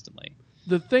consistently.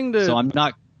 So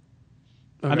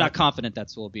I'm not confident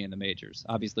that will be in the majors.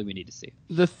 Obviously, we need to see it.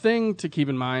 The thing to keep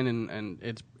in mind,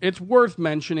 and it's worth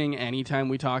mentioning anytime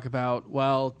we talk about,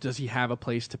 well, does he have a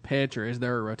place to pitch or is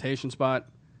there a rotation spot?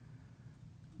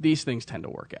 These things tend to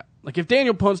work out. Like if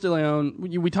Daniel Ponce de Leon,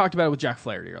 we talked about it with Jack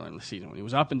Flaherty earlier in the season when he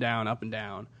was up and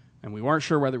down, and we weren't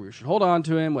sure whether we should hold on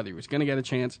to him, whether he was going to get a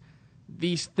chance.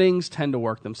 These things tend to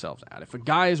work themselves out. If a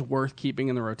guy is worth keeping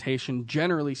in the rotation,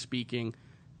 generally speaking,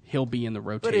 he'll be in the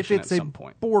rotation at some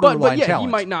point. Borderline but yeah, talent.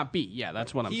 he might not be. Yeah,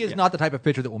 that's what I'm saying. He is not the type of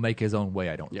pitcher that will make his own way,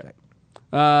 I don't think.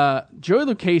 Joey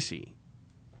Lucchesi,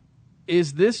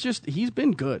 is this just... He's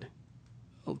been good.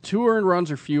 2 earned runs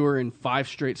or fewer in 5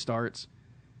 straight starts.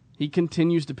 He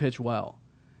continues to pitch well.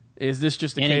 Is this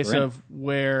just a case of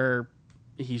where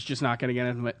he's just not going to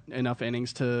get enough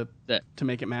innings to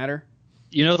make it matter?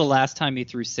 You know the last time he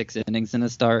threw 6 innings in a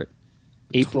start?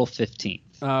 April 15th.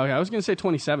 I was going to say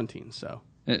 2017, so...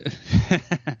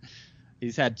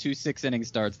 He's had 2 6-inning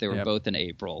starts. They were both in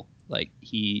April. Like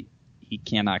he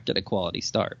cannot get a quality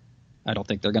start. I don't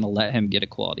think they're going to let him get a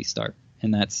quality start,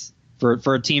 and that's for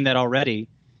a team that already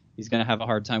he's going to have a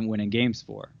hard time winning games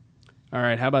for. All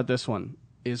right, how about this one?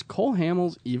 Is Cole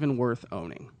Hamels even worth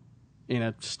owning in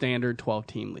a standard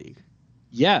 12-team league?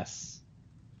 Yes.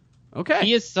 Okay.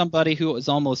 He is somebody who is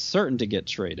almost certain to get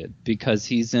traded because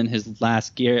he's in his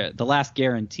the last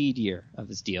guaranteed year of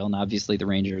his deal, and obviously the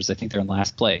Rangers, I think they're in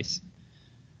last place.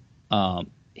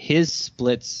 His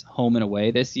splits home and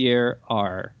away this year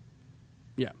are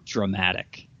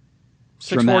dramatic.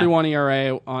 6.41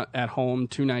 ERA at home,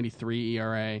 2.93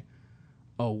 ERA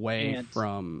away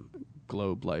from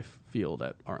Globe Life Field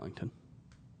at Arlington.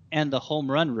 And the home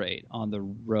run rate on the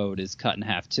road is cut in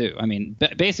half too. I mean,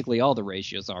 basically all the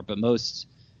ratios are, but most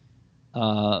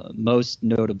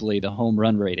notably the home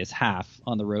run rate is half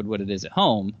on the road what it is at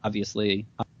home. Obviously,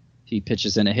 he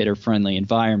pitches in a hitter-friendly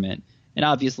environment, and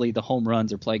obviously the home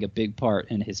runs are playing a big part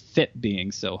in his FIP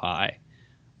being so high.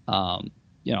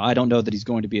 I don't know that he's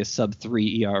going to be a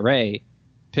sub-3 ERA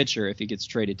pitcher if he gets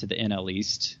traded to the NL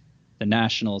East. The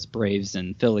Nationals, Braves,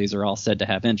 and Phillies are all said to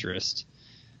have interest,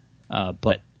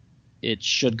 but it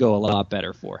should go a lot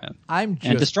better for him. And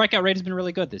the strikeout rate has been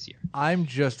really good this year. I'm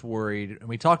just worried, and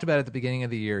we talked about it at the beginning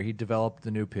of the year. He developed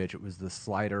the new pitch. It was the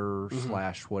slider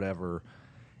 / whatever.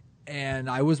 And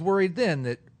I was worried then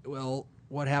that, well,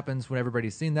 what happens when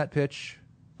everybody's seen that pitch?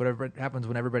 Whatever happens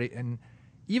when everybody... And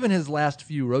even his last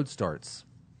few road starts.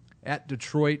 At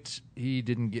Detroit, he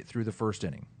didn't get through the first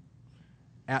inning.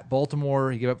 At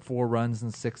Baltimore, he gave up 4 runs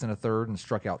in 6 1/3 and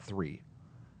struck out 3.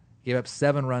 Gave up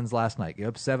 7 runs last night. Gave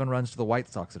up 7 runs to the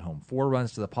White Sox at home. 4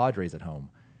 runs to the Padres at home.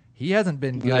 He hasn't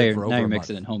been good for over a month. Now you're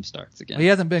mixing in home starts again. He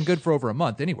hasn't been good for over a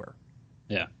month anywhere.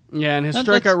 Yeah. Yeah, and his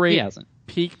strikeout rate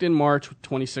peaked in March with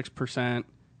 26%.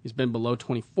 He's been below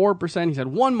 24%. He's had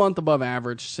 1 month above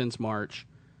average since March.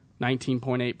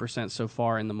 19.8% so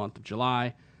far in the month of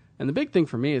July. And the big thing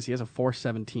for me is he has a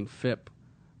 4.17 FIP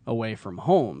away from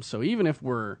home. So even if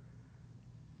we're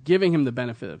giving him the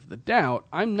benefit of the doubt,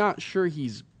 I'm not sure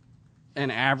he's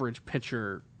an average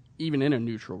pitcher even in a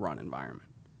neutral run environment.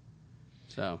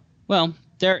 So, well,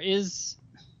 there is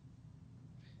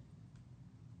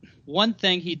one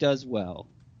thing he does well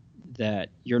that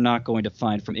you're not going to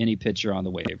find from any pitcher on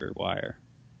the waiver wire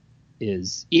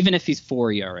is, even if he's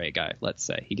 4 ERA guy, let's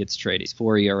say he gets traded, he's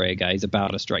 4 ERA guy, he's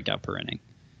about a strikeout per inning.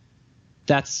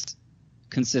 That's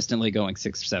consistently going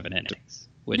 6 or 7 innings,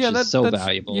 which is so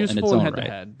valuable in its own right.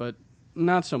 Head-to-head, but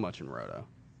not so much in Roto.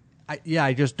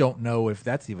 I just don't know if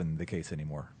that's even the case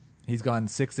anymore. He's gone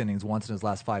 6 innings once in his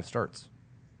last 5 starts.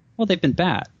 Well, they've been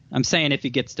bad. I'm saying if he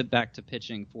gets back to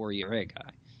pitching 4 ERA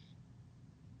guy.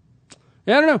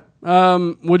 Yeah, I don't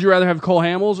know. Would you rather have Cole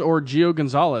Hamels or Gio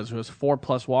Gonzalez, who has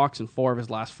 4+ walks in 4 of his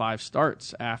last 5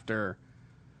 starts after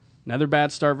another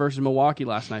bad start versus Milwaukee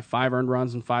last night? 5 earned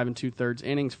runs in 5 2/3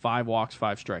 innings, 5 walks,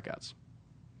 5 strikeouts.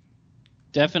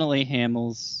 Definitely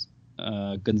Hamels.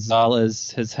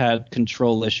 Gonzalez has had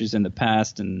control issues in the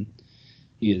past, and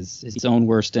he is his own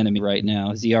worst enemy right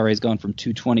now. His ERA has gone from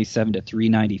 2.27 to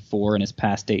 3.94 in his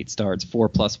past 8 starts,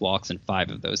 4+ walks in 5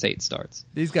 of those 8 starts.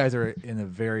 These guys are in a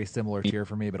very similar tier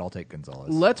for me, but I'll take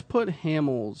Gonzalez. Let's put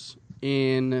Hamels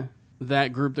in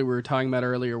that group that we were talking about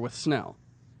earlier with Snell,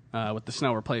 with the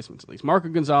Snell replacements at least. Marco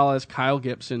Gonzalez, Kyle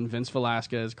Gibson, Vince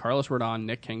Velasquez, Carlos Rodon,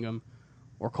 Nick Kingham,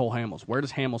 or Cole Hamels. Where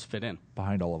does Hamels fit in?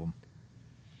 Behind all of them.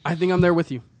 I think I'm there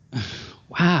with you.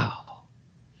 Wow.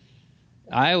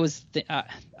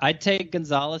 I'd take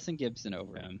Gonzalez and Gibson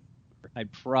over him.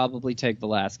 I'd probably take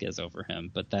Velasquez over him,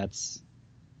 but that's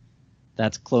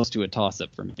close to a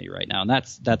toss-up for me right now, and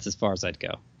that's as far as I'd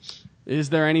go. Is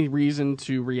there any reason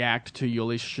to react to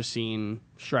Jhoulys Chacín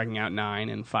striking out 9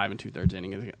 and 5 2/3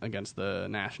 innings against the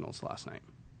Nationals last night?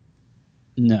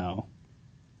 No.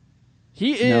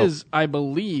 He is, I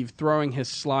believe, throwing his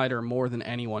slider more than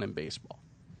anyone in baseball.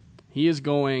 He is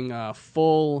going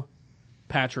full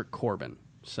Patrick Corbin.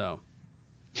 So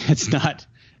It's not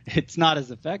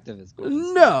as effective as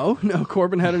Corbin. no,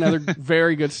 Corbin had another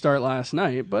very good start last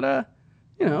night, but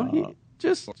he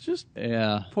just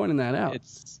pointing that out.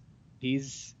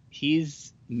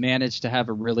 He's managed to have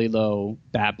a really low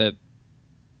BABIP.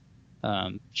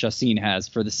 Chacín has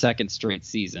for the second straight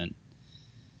season.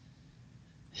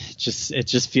 It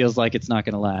just feels like it's not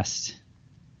going to last.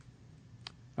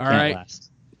 All right.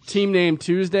 Team name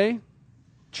Tuesday,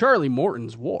 Charlie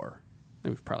Morton's War. I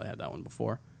think we've probably had that one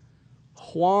before.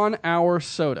 Juan Auer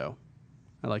Soto.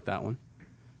 I like that one.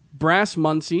 Brass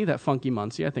Muncie, that funky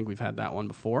Muncie. I think we've had that one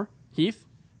before. Heath,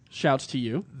 shouts to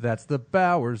you. That's the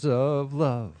Bowers of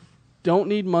Love. Don't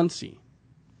need Muncie.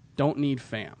 Don't need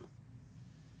Pham.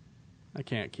 I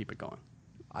can't keep it going.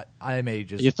 I may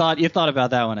just... You thought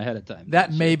about that one ahead of time.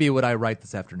 That may be what I write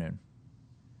this afternoon.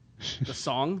 The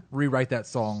song? Rewrite that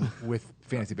song with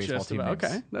fantasy baseball team names.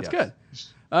 Okay, that's Yes.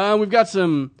 good. We've got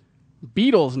some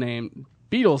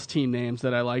Beatles team names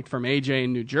that I liked from AJ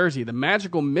in New Jersey. The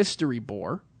Magical Mystery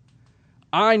Boar.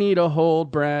 I Need a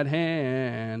Hold Brad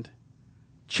Hand.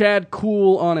 Chad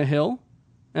Cool on a Hill.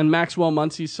 And Maxwell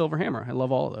Muncie's Silver Hammer. I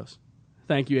love all of those.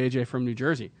 Thank you, AJ from New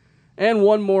Jersey. And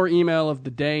one more email of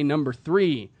the day, number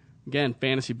 3. Again,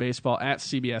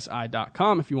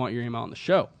 fantasybaseball@cbsi.com if you want your email on the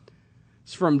show.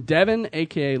 It's from Devin,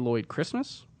 a.k.a. Lloyd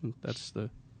Christmas. That's the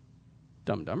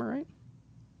Dumb and Dumber, right?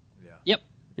 Yep.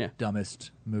 Yeah.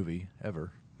 Dumbest movie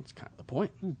ever. That's kind of the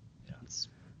point.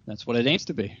 That's what it aims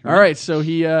to be. All right, so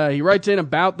he writes in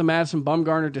about the Madison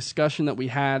Bumgarner discussion that we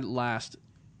had last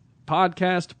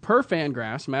podcast. Per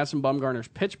Fangraphs, Madison Bumgarner's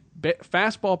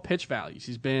fastball pitch values.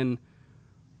 He's been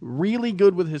really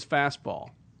good with his fastball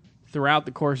throughout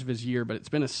the course of his year, but it's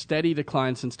been a steady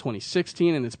decline since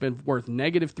 2016, and it's been worth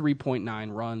negative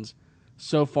 3.9 runs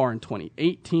so far in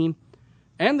 2018.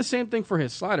 And the same thing for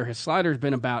his slider. His slider's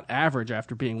been about average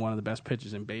after being one of the best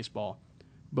pitches in baseball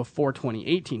before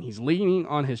 2018. He's leaning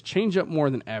on his changeup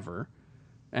more than ever,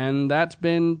 and that's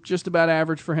been just about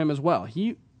average for him as well.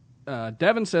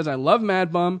 Devin says, I love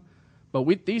Mad Bum, but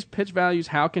with these pitch values,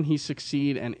 how can he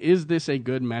succeed, and is this a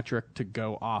good metric to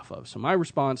go off of? So my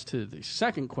response to the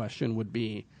second question would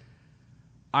be,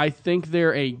 I think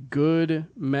they're a good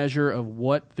measure of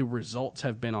what the results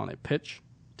have been on a pitch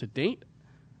to date,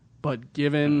 but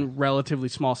given relatively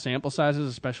small sample sizes,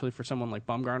 especially for someone like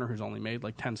Bumgarner who's only made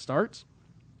like 10 starts,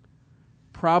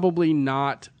 probably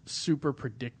not super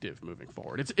predictive moving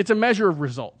forward. It's a measure of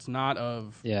results, not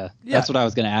of... Yeah, that's what I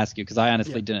was going to ask you, because I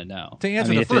honestly didn't know. To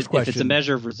answer the first question... If it's a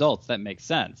measure of results, that makes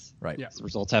sense. Right. Yeah. The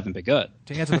results haven't been good.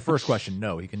 To answer the first question,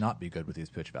 no, he cannot be good with these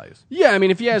pitch values. Yeah, I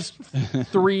mean, if he has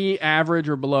 3 average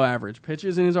or below average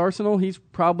pitches in his arsenal, he's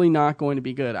probably not going to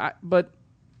be good. But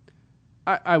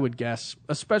I would guess,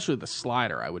 especially the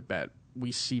slider, I would bet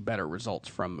we see better results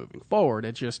from moving forward.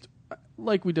 It just...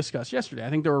 like we discussed yesterday, I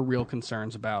think there were real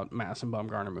concerns about Madison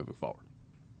Bumgarner moving forward.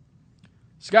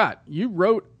 Scott, you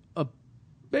wrote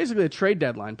basically a trade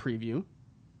deadline preview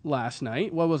last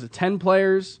night. What was it, 10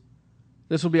 players?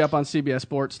 This will be up on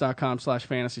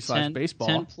cbssports.com/fantasy/baseball.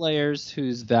 10 players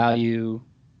whose value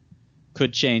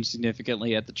could change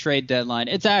significantly at the trade deadline.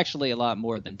 It's actually a lot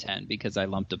more than 10 because I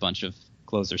lumped a bunch of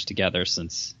closers together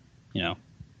since,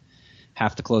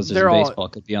 half the closers in baseball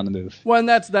could be on the move. Well, and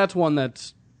that's one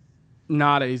that's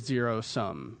not a zero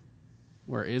sum.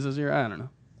 Where is a zero? I don't know.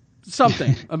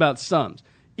 Something about sums.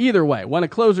 Either way, when a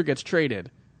closer gets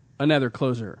traded, another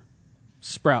closer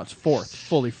sprouts forth,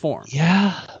 fully formed.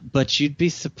 Yeah, but you'd be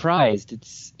surprised.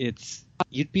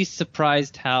 You'd be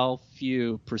surprised how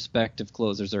few prospective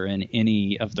closers are in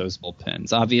any of those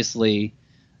bullpens. Obviously,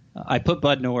 I put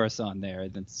Bud Norris on there.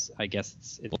 I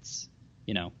guess it's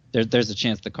there's a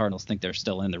chance the Cardinals think they're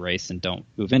still in the race and don't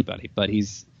move anybody, but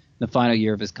he's the final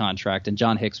year of his contract, and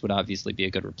John Hicks would obviously be a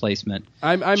good replacement.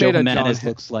 I Joe made a Jimenez John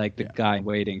looks like the guy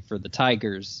waiting for the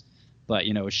Tigers, but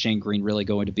is Shane Green really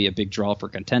going to be a big draw for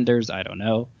contenders? I don't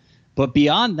know. But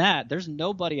beyond that, there's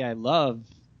nobody I love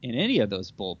in any of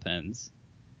those bullpens,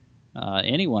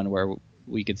 anyone where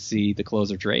we could see the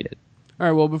closer traded. All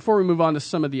right, well, before we move on to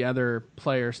some of the other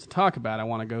players to talk about, I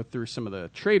want to go through some of the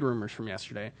trade rumors from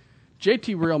yesterday.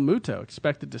 JT Realmuto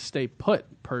expected to stay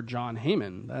put per John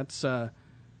Heyman.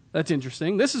 That's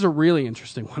interesting. This is a really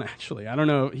interesting one, actually. I don't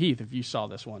know, Heath, if you saw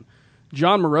this one.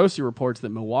 John Morosi reports that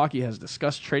Milwaukee has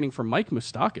discussed trading for Mike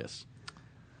Moustakas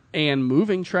and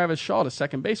moving Travis Shaw to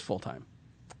second base full-time.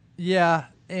 Yeah,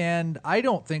 And I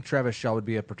don't think Travis Shaw would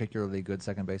be a particularly good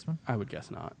second baseman. I would guess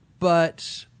not.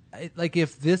 But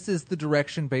if this is the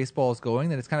direction baseball is going,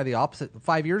 then it's kind of the opposite.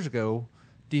 5 years ago,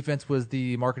 defense was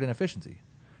the market inefficiency.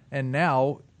 And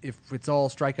now, if it's all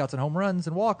strikeouts and home runs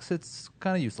and walks, it's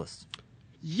kind of useless.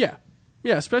 Yeah.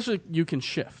 Yeah, especially you can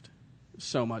shift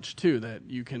so much, too, that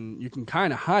you can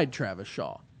kind of hide Travis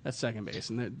Shaw at second base.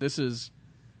 And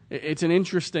it's an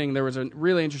interesting, there was a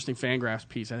really interesting Fangraphs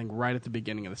piece, I think, right at the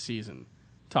beginning of the season,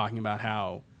 talking about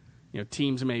how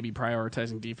teams may be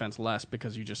prioritizing defense less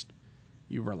because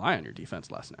you rely on your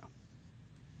defense less now.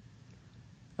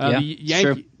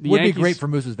 Sure. Would be great for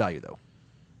Moose's value, though.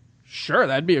 Sure,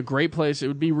 that'd be a great place. It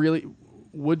would be really.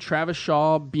 Would Travis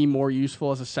Shaw be more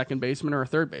useful as a second baseman or a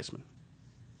third baseman?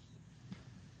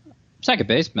 Second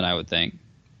baseman, I would think.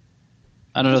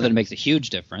 I don't know that it makes a huge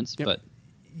difference, but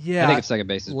yeah, I think if second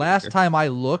base is last bigger. time I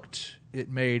looked, it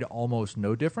made almost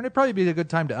no difference. It'd probably be a good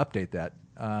time to update that.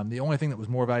 The only thing that was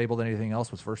more valuable than anything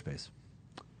else was first base.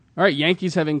 All right,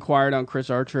 Yankees have inquired on Chris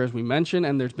Archer, as we mentioned,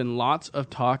 and there's been lots of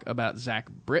talk about Zach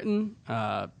Britton.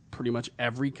 Pretty much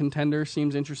every contender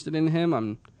seems interested in him.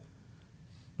 I'm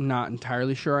not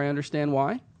entirely sure I understand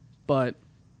why, but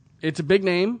it's a big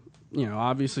name.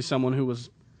 Obviously someone who was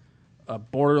a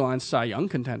borderline Cy Young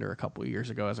contender a couple of years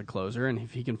ago as a closer, and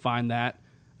if he can find that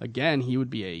again, he would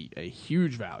be a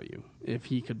huge value if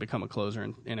he could become a closer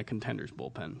in a contender's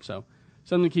bullpen. So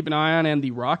something to keep an eye on, and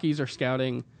the Rockies are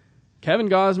scouting Kevin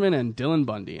Gausman and Dylan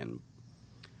Bundy, and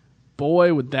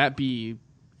boy, would that be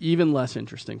even less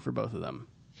interesting for both of them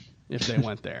if they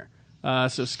went there.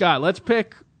 So, Scott, let's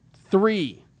pick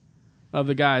 3 of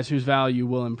the guys whose value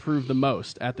will improve the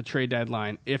most at the trade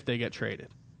deadline if they get traded.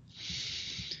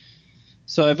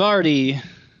 So I've already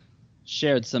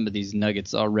shared some of these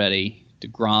nuggets already.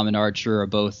 DeGrom and Archer are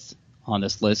both on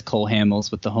this list. Cole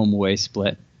Hamels with the home-away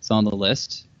split is on the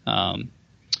list.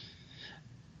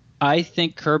 I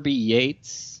think Kirby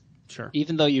Yates, sure,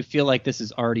 even though you feel like this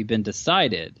has already been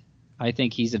decided, I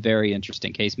think he's a very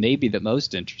interesting case, maybe the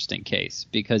most interesting case,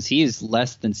 because he is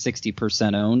less than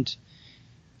 60% owned,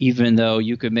 even though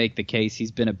you could make the case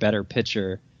he's been a better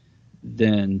pitcher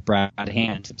than Brad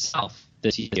Hand himself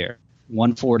this year.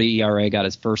 140 ERA, got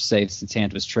his first save since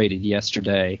Hand was traded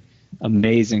yesterday.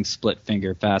 Amazing split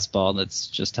finger fastball that's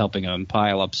just helping him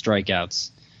pile up strikeouts.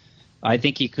 I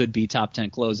think he could be top 10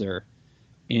 closer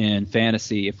in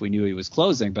fantasy if we knew he was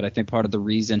closing, but I think part of the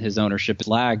reason his ownership is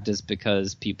lagged is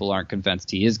because people aren't convinced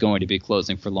he is going to be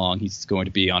closing for long. He's going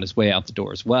to be on his way out the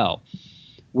door as well.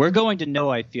 We're going to know,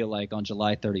 I feel like, on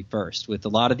July 31st. With a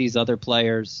lot of these other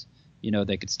players,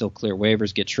 they could still clear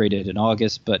waivers, get traded in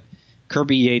August, but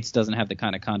Kirby Yates doesn't have the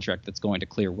kind of contract that's going to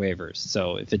clear waivers.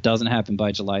 So if it doesn't happen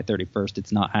by July 31st,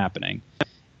 it's not happening.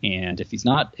 And if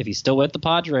he's still with the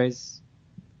Padres,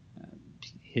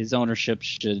 his ownership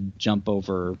should jump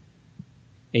over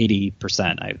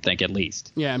 80%, I think, at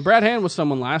least. Yeah, and Brad Hand was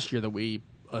someone last year that we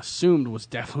assumed was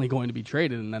definitely going to be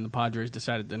traded, and then the Padres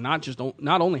decided to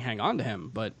not only hang on to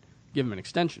him, but give him an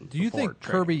extension. Do you think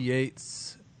Kirby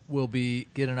Yates will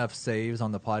get enough saves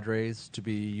on the Padres to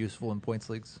be useful in points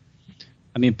leagues?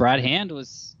 I mean, Brad Hand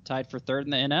was tied for third in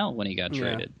the NL when he got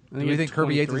traded. Do you think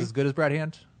Kirby Yates is as good as Brad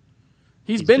Hand?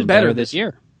 He's been better this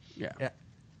year. Yeah.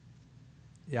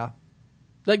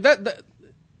 Like that,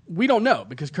 we don't know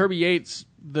because Kirby Yates.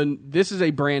 This is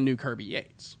a brand new Kirby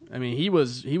Yates. I mean, he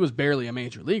was barely a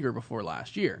major leaguer before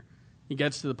last year. He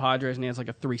gets to the Padres and he has like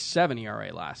a 3.7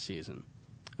 ERA last season.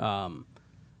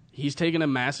 He's taken a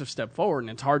massive step forward, and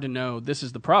it's hard to know. This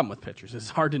is the problem with pitchers.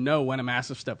 It's hard to know when a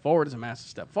massive step forward is a massive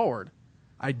step forward.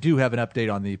 I do have an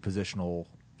update on the positional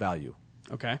value.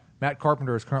 Okay. Matt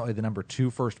Carpenter is currently the number 2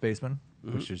 first baseman,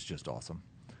 which is just awesome.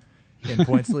 In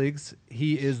points leagues,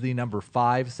 he is the number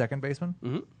 5 second baseman.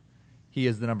 Mm-hmm. He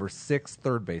is the number 6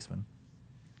 third baseman,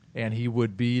 and he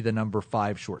would be the number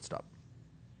 5 shortstop.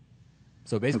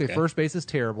 So basically, first base is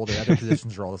terrible. The other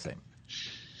positions are all the same.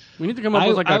 We need to come up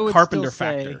with like a Carpenter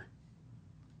factor.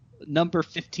 Number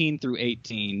 15 through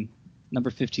 18, number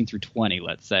 15 through 20,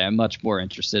 let's say. I'm much more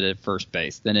interested at first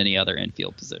base than any other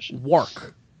infield position.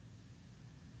 WARC.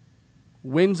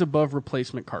 Wins above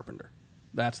replacement Carpenter.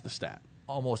 That's the stat.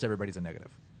 Almost everybody's a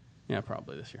negative. Yeah,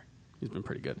 probably this year. He's been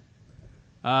pretty good.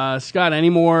 Scott, any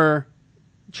more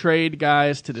trade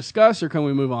guys to discuss, or can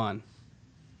we move on?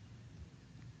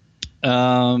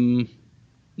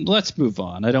 Let's move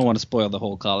on. I don't want to spoil the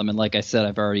whole column, and like I said,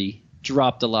 I've already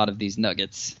dropped a lot of these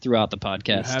nuggets throughout the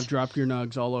podcast. You have dropped your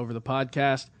nugs all over the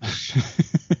podcast.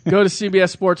 Go to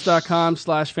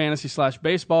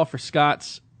cbssports.com/fantasy/baseball for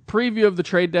Scott's preview of the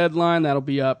trade deadline. That'll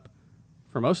be up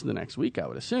for most of the next week, I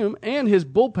would assume, and his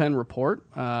bullpen report,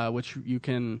 which you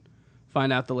can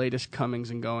Find out the latest comings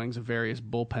and goings of various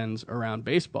bullpens around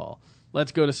baseball.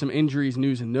 Let's go to some injuries,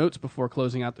 news, and notes before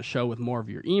closing out the show with more of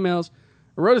your emails.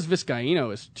 Arodys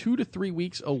Vizcaíno is 2 to 3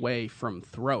 weeks away from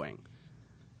throwing.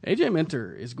 AJ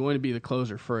Minter is going to be the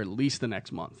closer for at least the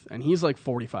next month, and he's like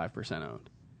 45% owned.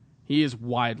 He is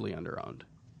widely underowned.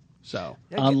 So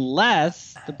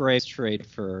unless the Braves trade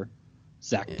for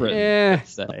Zach Britton,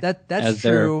 let's say, that's as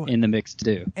true. They're in the mix to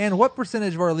do. And what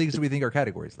percentage of our leagues do we think are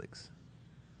categories leagues?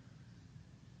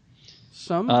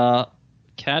 Some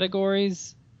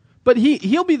categories. But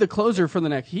he'll be the closer for the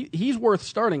next. He's worth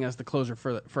starting as the closer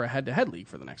for a head-to-head league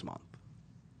for the next month.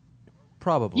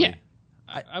 Probably. Yeah.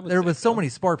 I would there say was so many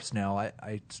Sparps now.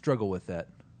 I struggle with that.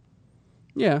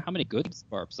 Yeah. How many good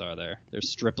Sparps are there? There's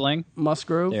Stripling.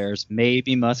 Musgrove. There's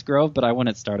maybe Musgrove, but I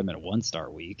wouldn't start him in a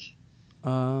 1-star week.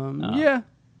 Yeah.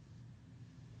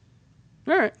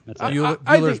 All right.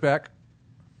 Bueller's back.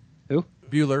 Who?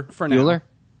 Bueller. For now. Bueller?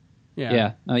 Yeah.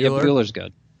 Yeah. Bueller? Bueller's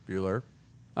good. Bueller.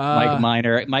 Mike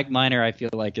Minor, I feel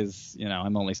like is,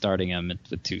 I'm only starting him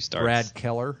with 2 starts. Brad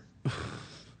Keller.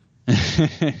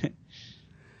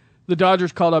 The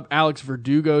Dodgers called up Alex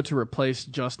Verdugo to replace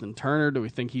Justin Turner. Do we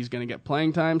think he's going to get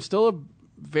playing time? Still a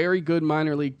very good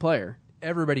minor league player.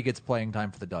 Everybody gets playing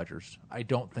time for the Dodgers. I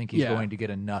don't think he's going to get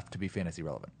enough to be fantasy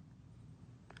relevant.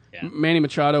 Yeah. Manny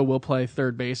Machado will play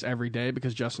third base every day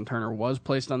because Justin Turner was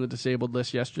placed on the disabled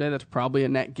list yesterday. That's probably a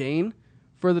net gain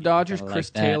for the Dodgers. Like Chris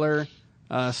that. Taylor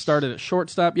started at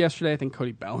shortstop yesterday. I think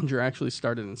Cody Bellinger actually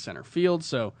started in center field,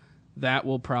 so that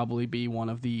will probably be one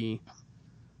of the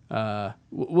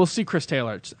we'll see Chris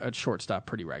Taylor at shortstop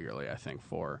pretty regularly, I think,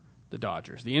 for the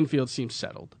Dodgers. The infield seems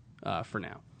settled for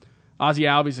now. Ozzie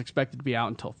Albies expected to be out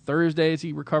until Thursday as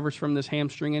he recovers from this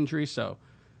hamstring injury, so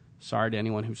sorry to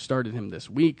anyone who started him this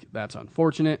week. That's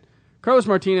unfortunate. Carlos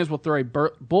Martinez will throw a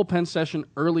bullpen session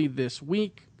early this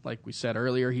week. Like we said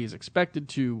earlier, he's expected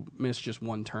to miss just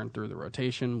one turn through the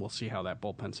rotation. We'll see how that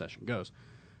bullpen session goes.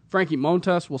 Frankie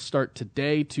Montas will start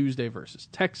today, Tuesday versus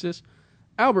Texas.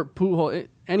 Albert Pujols,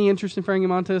 any interest in Frankie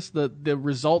Montas? The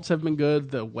results have been good.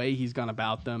 The way he's gone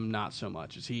about them, not so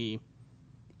much. Is he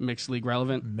mixed league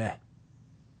relevant? Meh.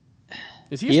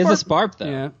 He is a Sparp, though.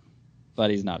 Yeah. But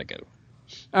he's not a good one.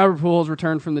 Albert Pujols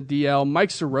returned from the DL.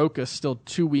 Mike Soroka still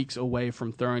 2 weeks away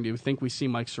from throwing. Do you think we see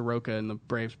Mike Soroka in the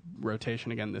Braves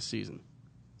rotation again this season?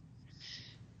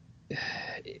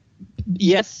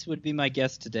 Yes, would be my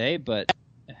guess today, but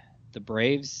the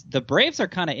Braves are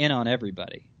kind of in on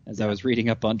everybody, as I was reading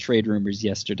up on trade rumors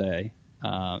yesterday,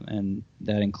 and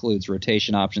that includes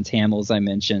rotation options. Hamels, I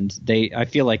mentioned. I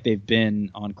feel like they've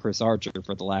been on Chris Archer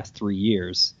for the last 3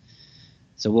 years,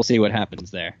 so we'll see what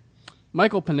happens there.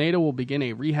 Michael Pineda will begin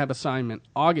a rehab assignment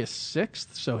August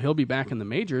 6th, so he'll be back in the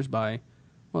majors by,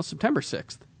 September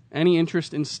 6th. Any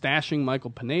interest in stashing Michael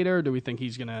Pineda, or do we think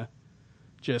he's going to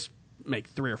just make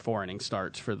 3 or 4 inning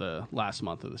starts for the last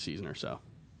month of the season or so?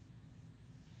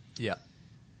 Yeah.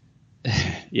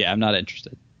 Yeah, I'm not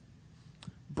interested.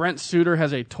 Brent Suter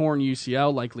has a torn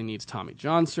UCL, likely needs Tommy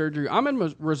John surgery.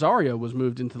 Ahmed Rosario was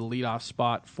moved into the leadoff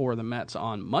spot for the Mets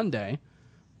on Monday.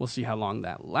 We'll see how long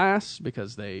that lasts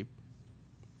because they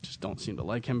just don't seem to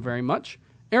like him very much.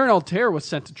 Aaron Altair was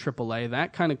sent to AAA.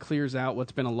 That kind of clears out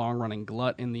what's been a long-running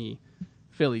glut in the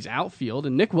Phillies outfield.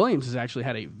 And Nick Williams has actually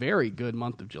had a very good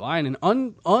month of July and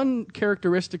an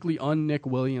uncharacteristically un-Nick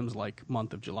Williams-like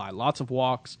month of July. Lots of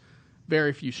walks,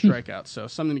 very few strikeouts. So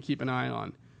something to keep an eye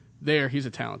on there. He's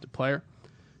a talented player.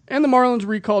 And the Marlins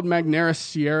recalled Magneuris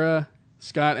Sierra.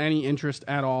 Scott, any interest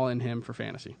at all in him for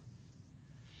fantasy?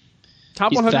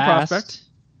 Top He's 100 fast. prospect.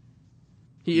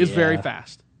 He is very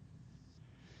fast.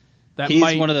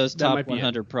 He's one of those top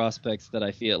 100 prospects that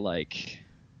I feel like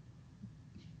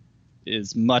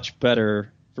is much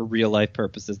better for real-life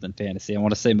purposes than fantasy. I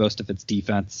want to say most of it's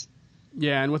defense.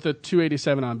 Yeah, and with a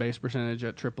 287 on base percentage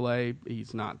at AAA,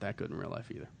 he's not that good in real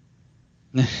life either.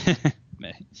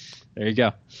 There you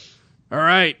go. All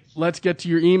right, let's get to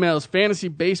your emails.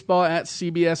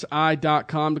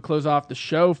 FantasyBaseball@cbsi.com to close off the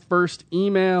show. First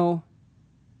email.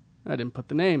 I didn't put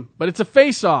the name, but it's a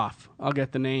face-off. I'll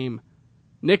get the name.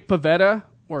 Nick Pivetta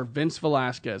or Vince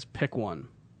Velasquez. Pick one.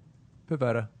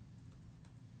 Pivetta.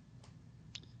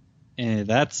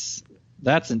 That's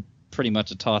pretty much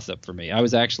a toss-up for me. I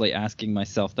was actually asking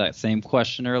myself that same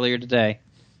question earlier today.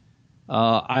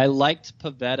 I liked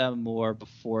Pivetta more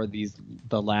before the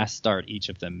last start each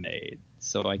of them made,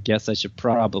 so I guess I should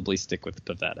probably stick with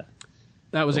Pivetta.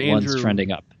 That was The Andrew. one's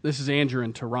trending up. This is Andrew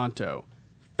in Toronto.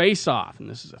 Face-off, and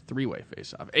this is a three-way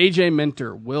face-off. AJ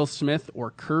Minter, Will Smith, or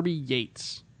Kirby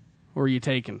Yates. Who are you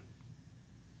taking?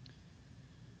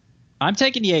 I'm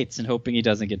taking Yates and hoping he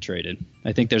doesn't get traded.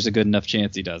 I think there's a good enough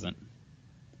chance he doesn't.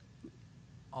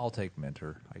 I'll take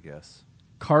Minter, I guess.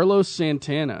 Carlos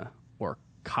Santana or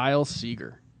Kyle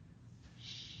Seager?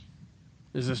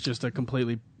 Is this just a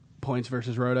completely points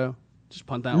versus roto? Just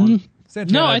punt that one.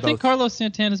 Santana No, I both. think Carlos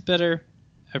Santana's better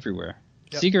everywhere.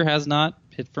 Yep. Seager has not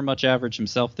hit for much average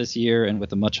himself this year, and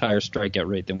with a much higher strikeout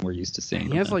rate than we're used to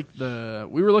seeing. He has we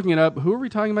were looking it up. Who were we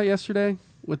talking about yesterday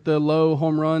with the low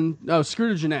home run? Oh,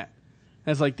 Scooter Gennett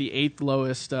has like the 8th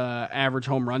lowest average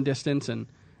home run distance, and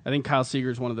I think Kyle Seager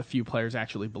is one of the few players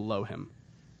actually below him.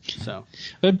 So,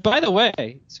 But by the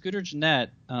way, Scooter Gennett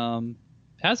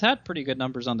has had pretty good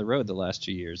numbers on the road the last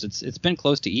 2 years. It's been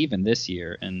close to even this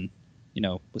year, and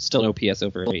was still OPS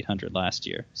over 800 last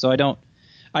year. So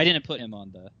I didn't put him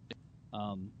on the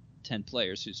 10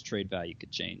 players whose trade value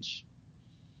could change.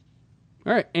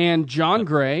 all right, and John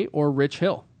Gray or Rich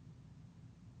Hill?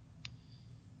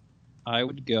 I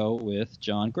would go with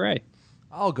John Gray.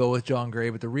 I'll go with John Gray,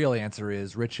 but the real answer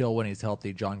is Rich Hill when he's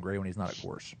healthy, John Gray when he's not at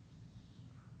Coors.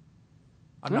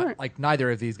 I'm All not right. like neither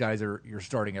of these guys you're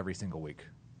starting every single week.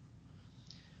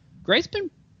 Gray's been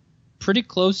pretty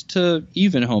close to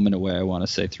even home in a way, I want to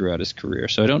say, throughout his career.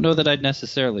 So I don't know that I'd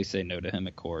necessarily say no to him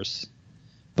at Coors.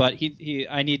 But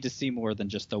I need to see more than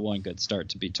just the one good start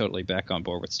to be totally back on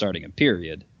board with starting him,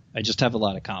 period. I just have a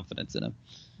lot of confidence in him.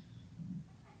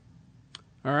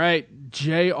 All right,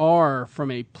 JR,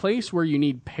 from a place where you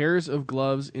need pairs of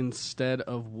gloves instead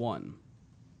of one.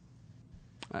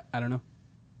 I don't know.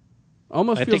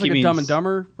 Almost I feels think like he a Dumb means- and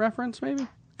Dumber reference, maybe?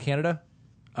 Canada?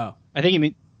 Oh, I think you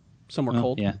mean somewhere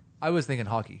cold. Yeah. I was thinking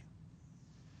hockey.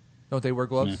 Don't they wear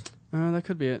gloves? That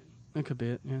could be it. That could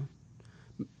be it, yeah.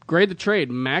 Grade the trade.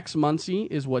 Max Muncy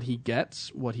is what he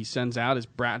gets. What he sends out is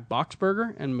Brad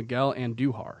Boxberger and Miguel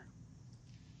Andujar.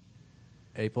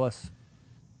 A+.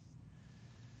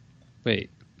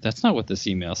 Wait, that's not what this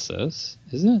email says,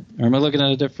 is it? Or am I looking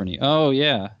at a different? Oh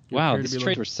yeah. Wow, appear to these be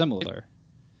trades were similar.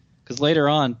 Because later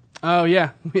on, Oh,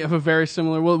 yeah. We have a very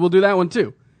similar... We'll do that one,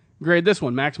 too. Grade this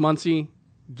one. Max Muncy.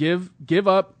 Give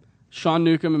up Sean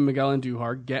Newcomb and Miguel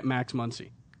Andujar. Get Max Muncy.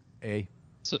 A.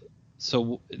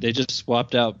 so they just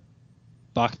swapped out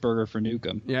Boxberger for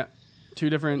Newcomb. Yeah. Two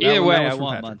different... Either that way, was I from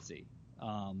want Patrick.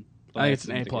 Muncy. I think it's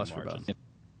an A+ for both.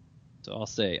 So I'll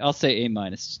say A-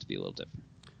 just to be a little different.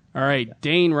 All right.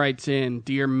 Dane writes in,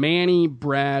 Dear Manny,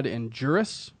 Brad, and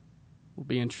Juris. Will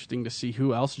be interesting to see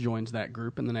who else joins that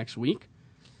group in the next week.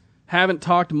 Haven't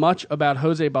talked much about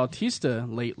Jose Bautista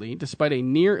lately, despite a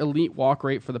near elite walk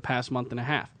rate for the past month and a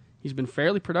half. He's been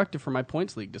fairly productive for my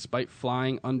points league, despite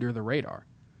flying under the radar.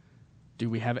 Do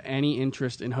we have any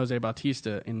interest in Jose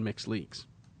Bautista in mixed leagues?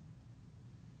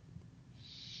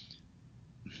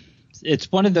 It's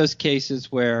one of those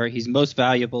cases where he's most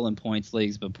valuable in points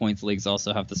leagues, but points leagues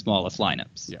also have the smallest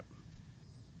lineups. Yep.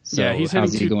 So Yeah, he's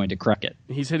how's hitting he going to cruck it?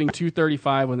 He's hitting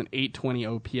 235 with an 820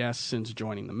 OPS since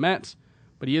joining the Mets,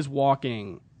 but he is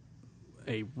walking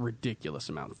a ridiculous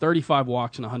amount. 35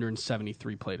 walks and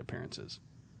 173 plate appearances.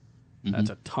 That's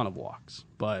a ton of walks.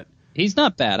 But He's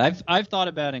not bad. I've thought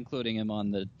about including him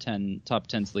on the top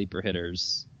 10 sleeper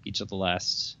hitters each of the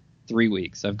last 3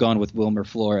 weeks. I've gone with Wilmer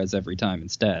Flores every time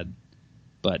instead.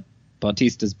 But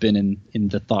Bautista's been in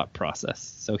the thought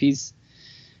process. So he's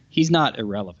not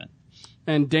irrelevant.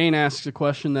 And Dane asks a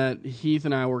question that Heath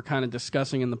and I were kind of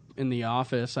discussing in the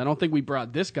office. I don't think we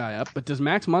brought this guy up, but does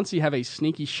Max Muncy have a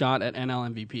sneaky shot at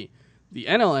NL MVP? The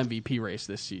NL MVP race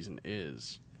this season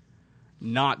is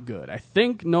not good. I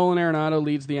think Nolan Arenado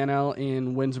leads the NL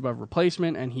in wins above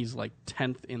replacement, and he's like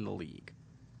 10th in the league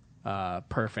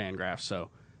per Fangraphs. So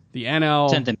the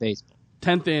NL 10th in baseball.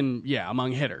 10th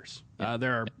among hitters.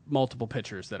 There are multiple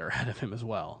pitchers that are ahead of him as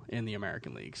well in the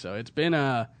American League. So it's been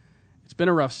a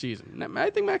rough season. I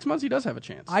think Max Muncy does have a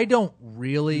chance. I don't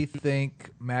really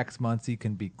think Max Muncy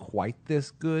can be quite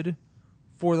this good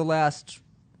for the last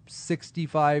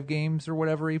 65 games or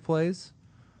whatever he plays.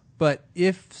 But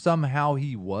if somehow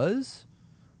he was,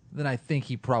 then I think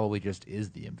he probably just is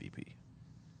the MVP.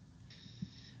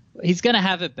 He's going to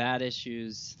have at-bat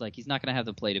issues. Like, he's not going to have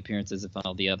the plate appearances of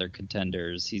all the other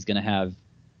contenders. He's going to have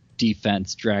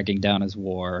defense dragging down his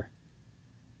WAR.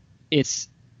 If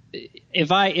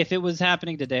it was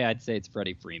happening today, I'd say it's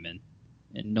Freddie Freeman.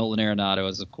 And Nolan Arenado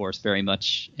is, of course, very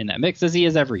much in that mix, as he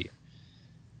is every year.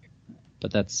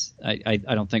 But I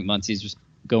don't think Muncy's just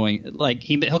going, like,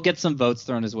 he'll get some votes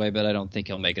thrown his way, but I don't think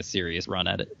he'll make a serious run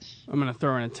at it. I'm going to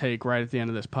throw in a take right at the end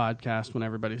of this podcast when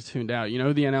everybody's tuned out. You know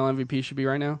who the NL MVP should be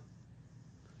right now?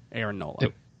 Aaron Nola.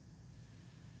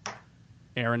 Who?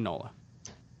 Aaron Nola.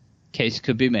 Case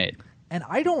could be made. And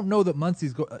I don't know that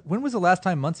Muncy's when was the last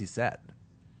time Muncy sat?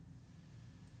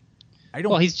 I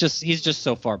don't. Well, he's just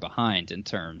so far behind in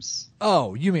terms.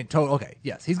 Oh, you mean total? Okay,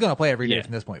 yes, he's going to play every day Yeah.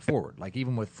 from this point forward. Like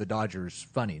even with the Dodgers'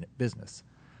 funny business,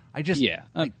 I just Yeah.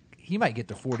 like, he might get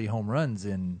to 40 home runs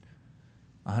in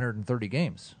 130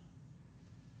 games.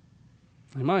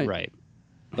 He might. Right.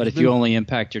 But if you only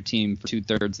impact your team for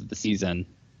 2/3 of the season,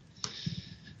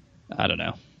 I don't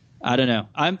know.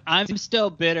 I'm still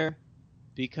bitter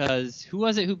because who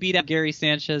was it who beat out Gary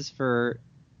Sanchez for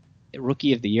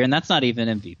Rookie of the Year? And that's not even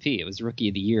MVP. It was Rookie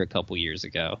of the Year a couple years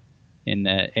ago in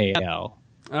the AL.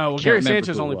 Oh, well, Can't Gary remember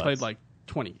Sanchez who it only was. played like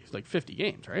 50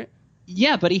 games, right?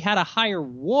 Yeah, but he had a higher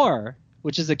WAR,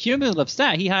 which is a cumulative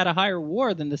stat. He had a higher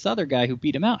WAR than this other guy who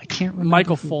beat him out. I can't remember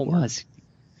Michael who Fulmer. It was.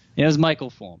 It was Michael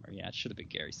Fulmer. Yeah, it should have been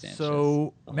Gary Sanchez.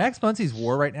 So Max Muncy's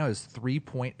WAR right now is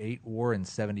 3.8 WAR in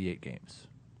 78 games.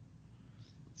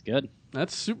 It's good.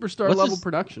 That's superstar What's level his-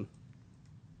 production.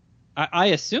 I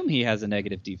assume he has a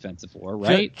negative defensive WAR,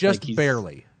 right? Just Like he's-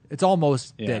 barely. It's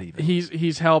almost Yeah. dead even.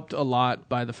 He's helped a lot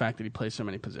by the fact that he plays so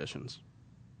many positions.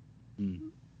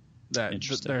 That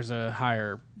Interesting. there's a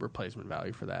higher replacement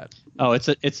value for that. Oh, it's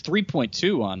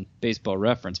 3.2 on Baseball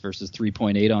Reference versus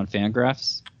 3.8 on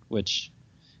Fangraphs, which,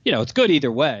 it's good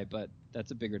either way, but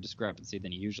that's a bigger discrepancy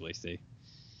than you usually see.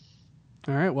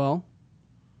 All right, well,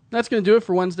 that's going to do it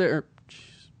for Wednesday or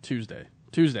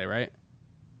Tuesday, right?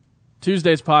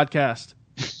 Tuesday's podcast.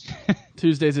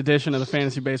 Tuesday's edition of the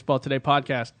Fantasy Baseball Today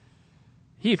podcast.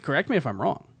 Heath, correct me if I'm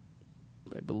wrong.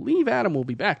 But I believe Adam will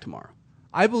be back tomorrow.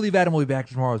 I believe Adam will be back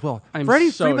tomorrow as well. I'm Freddie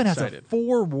so Freeman has a excited.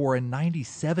 4 WAR in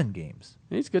 97 games.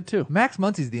 He's good too. Max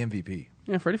Muncy's the MVP.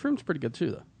 Yeah, Freddie Freeman's pretty good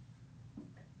too, though.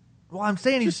 Well, I'm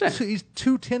saying he's Just saying. he's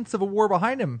 0.2 of a WAR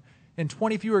behind him in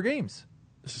 20 fewer games.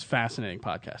 This is fascinating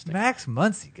podcasting. Max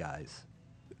Muncy, guys.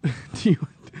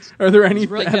 Are there any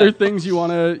really other good. things you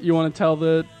want to tell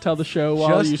the show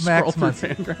while Just you scroll Max through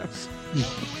Muncy.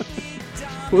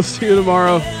 Fangraphs? We'll see you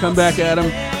tomorrow. Come back, Adam.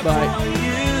 Bye.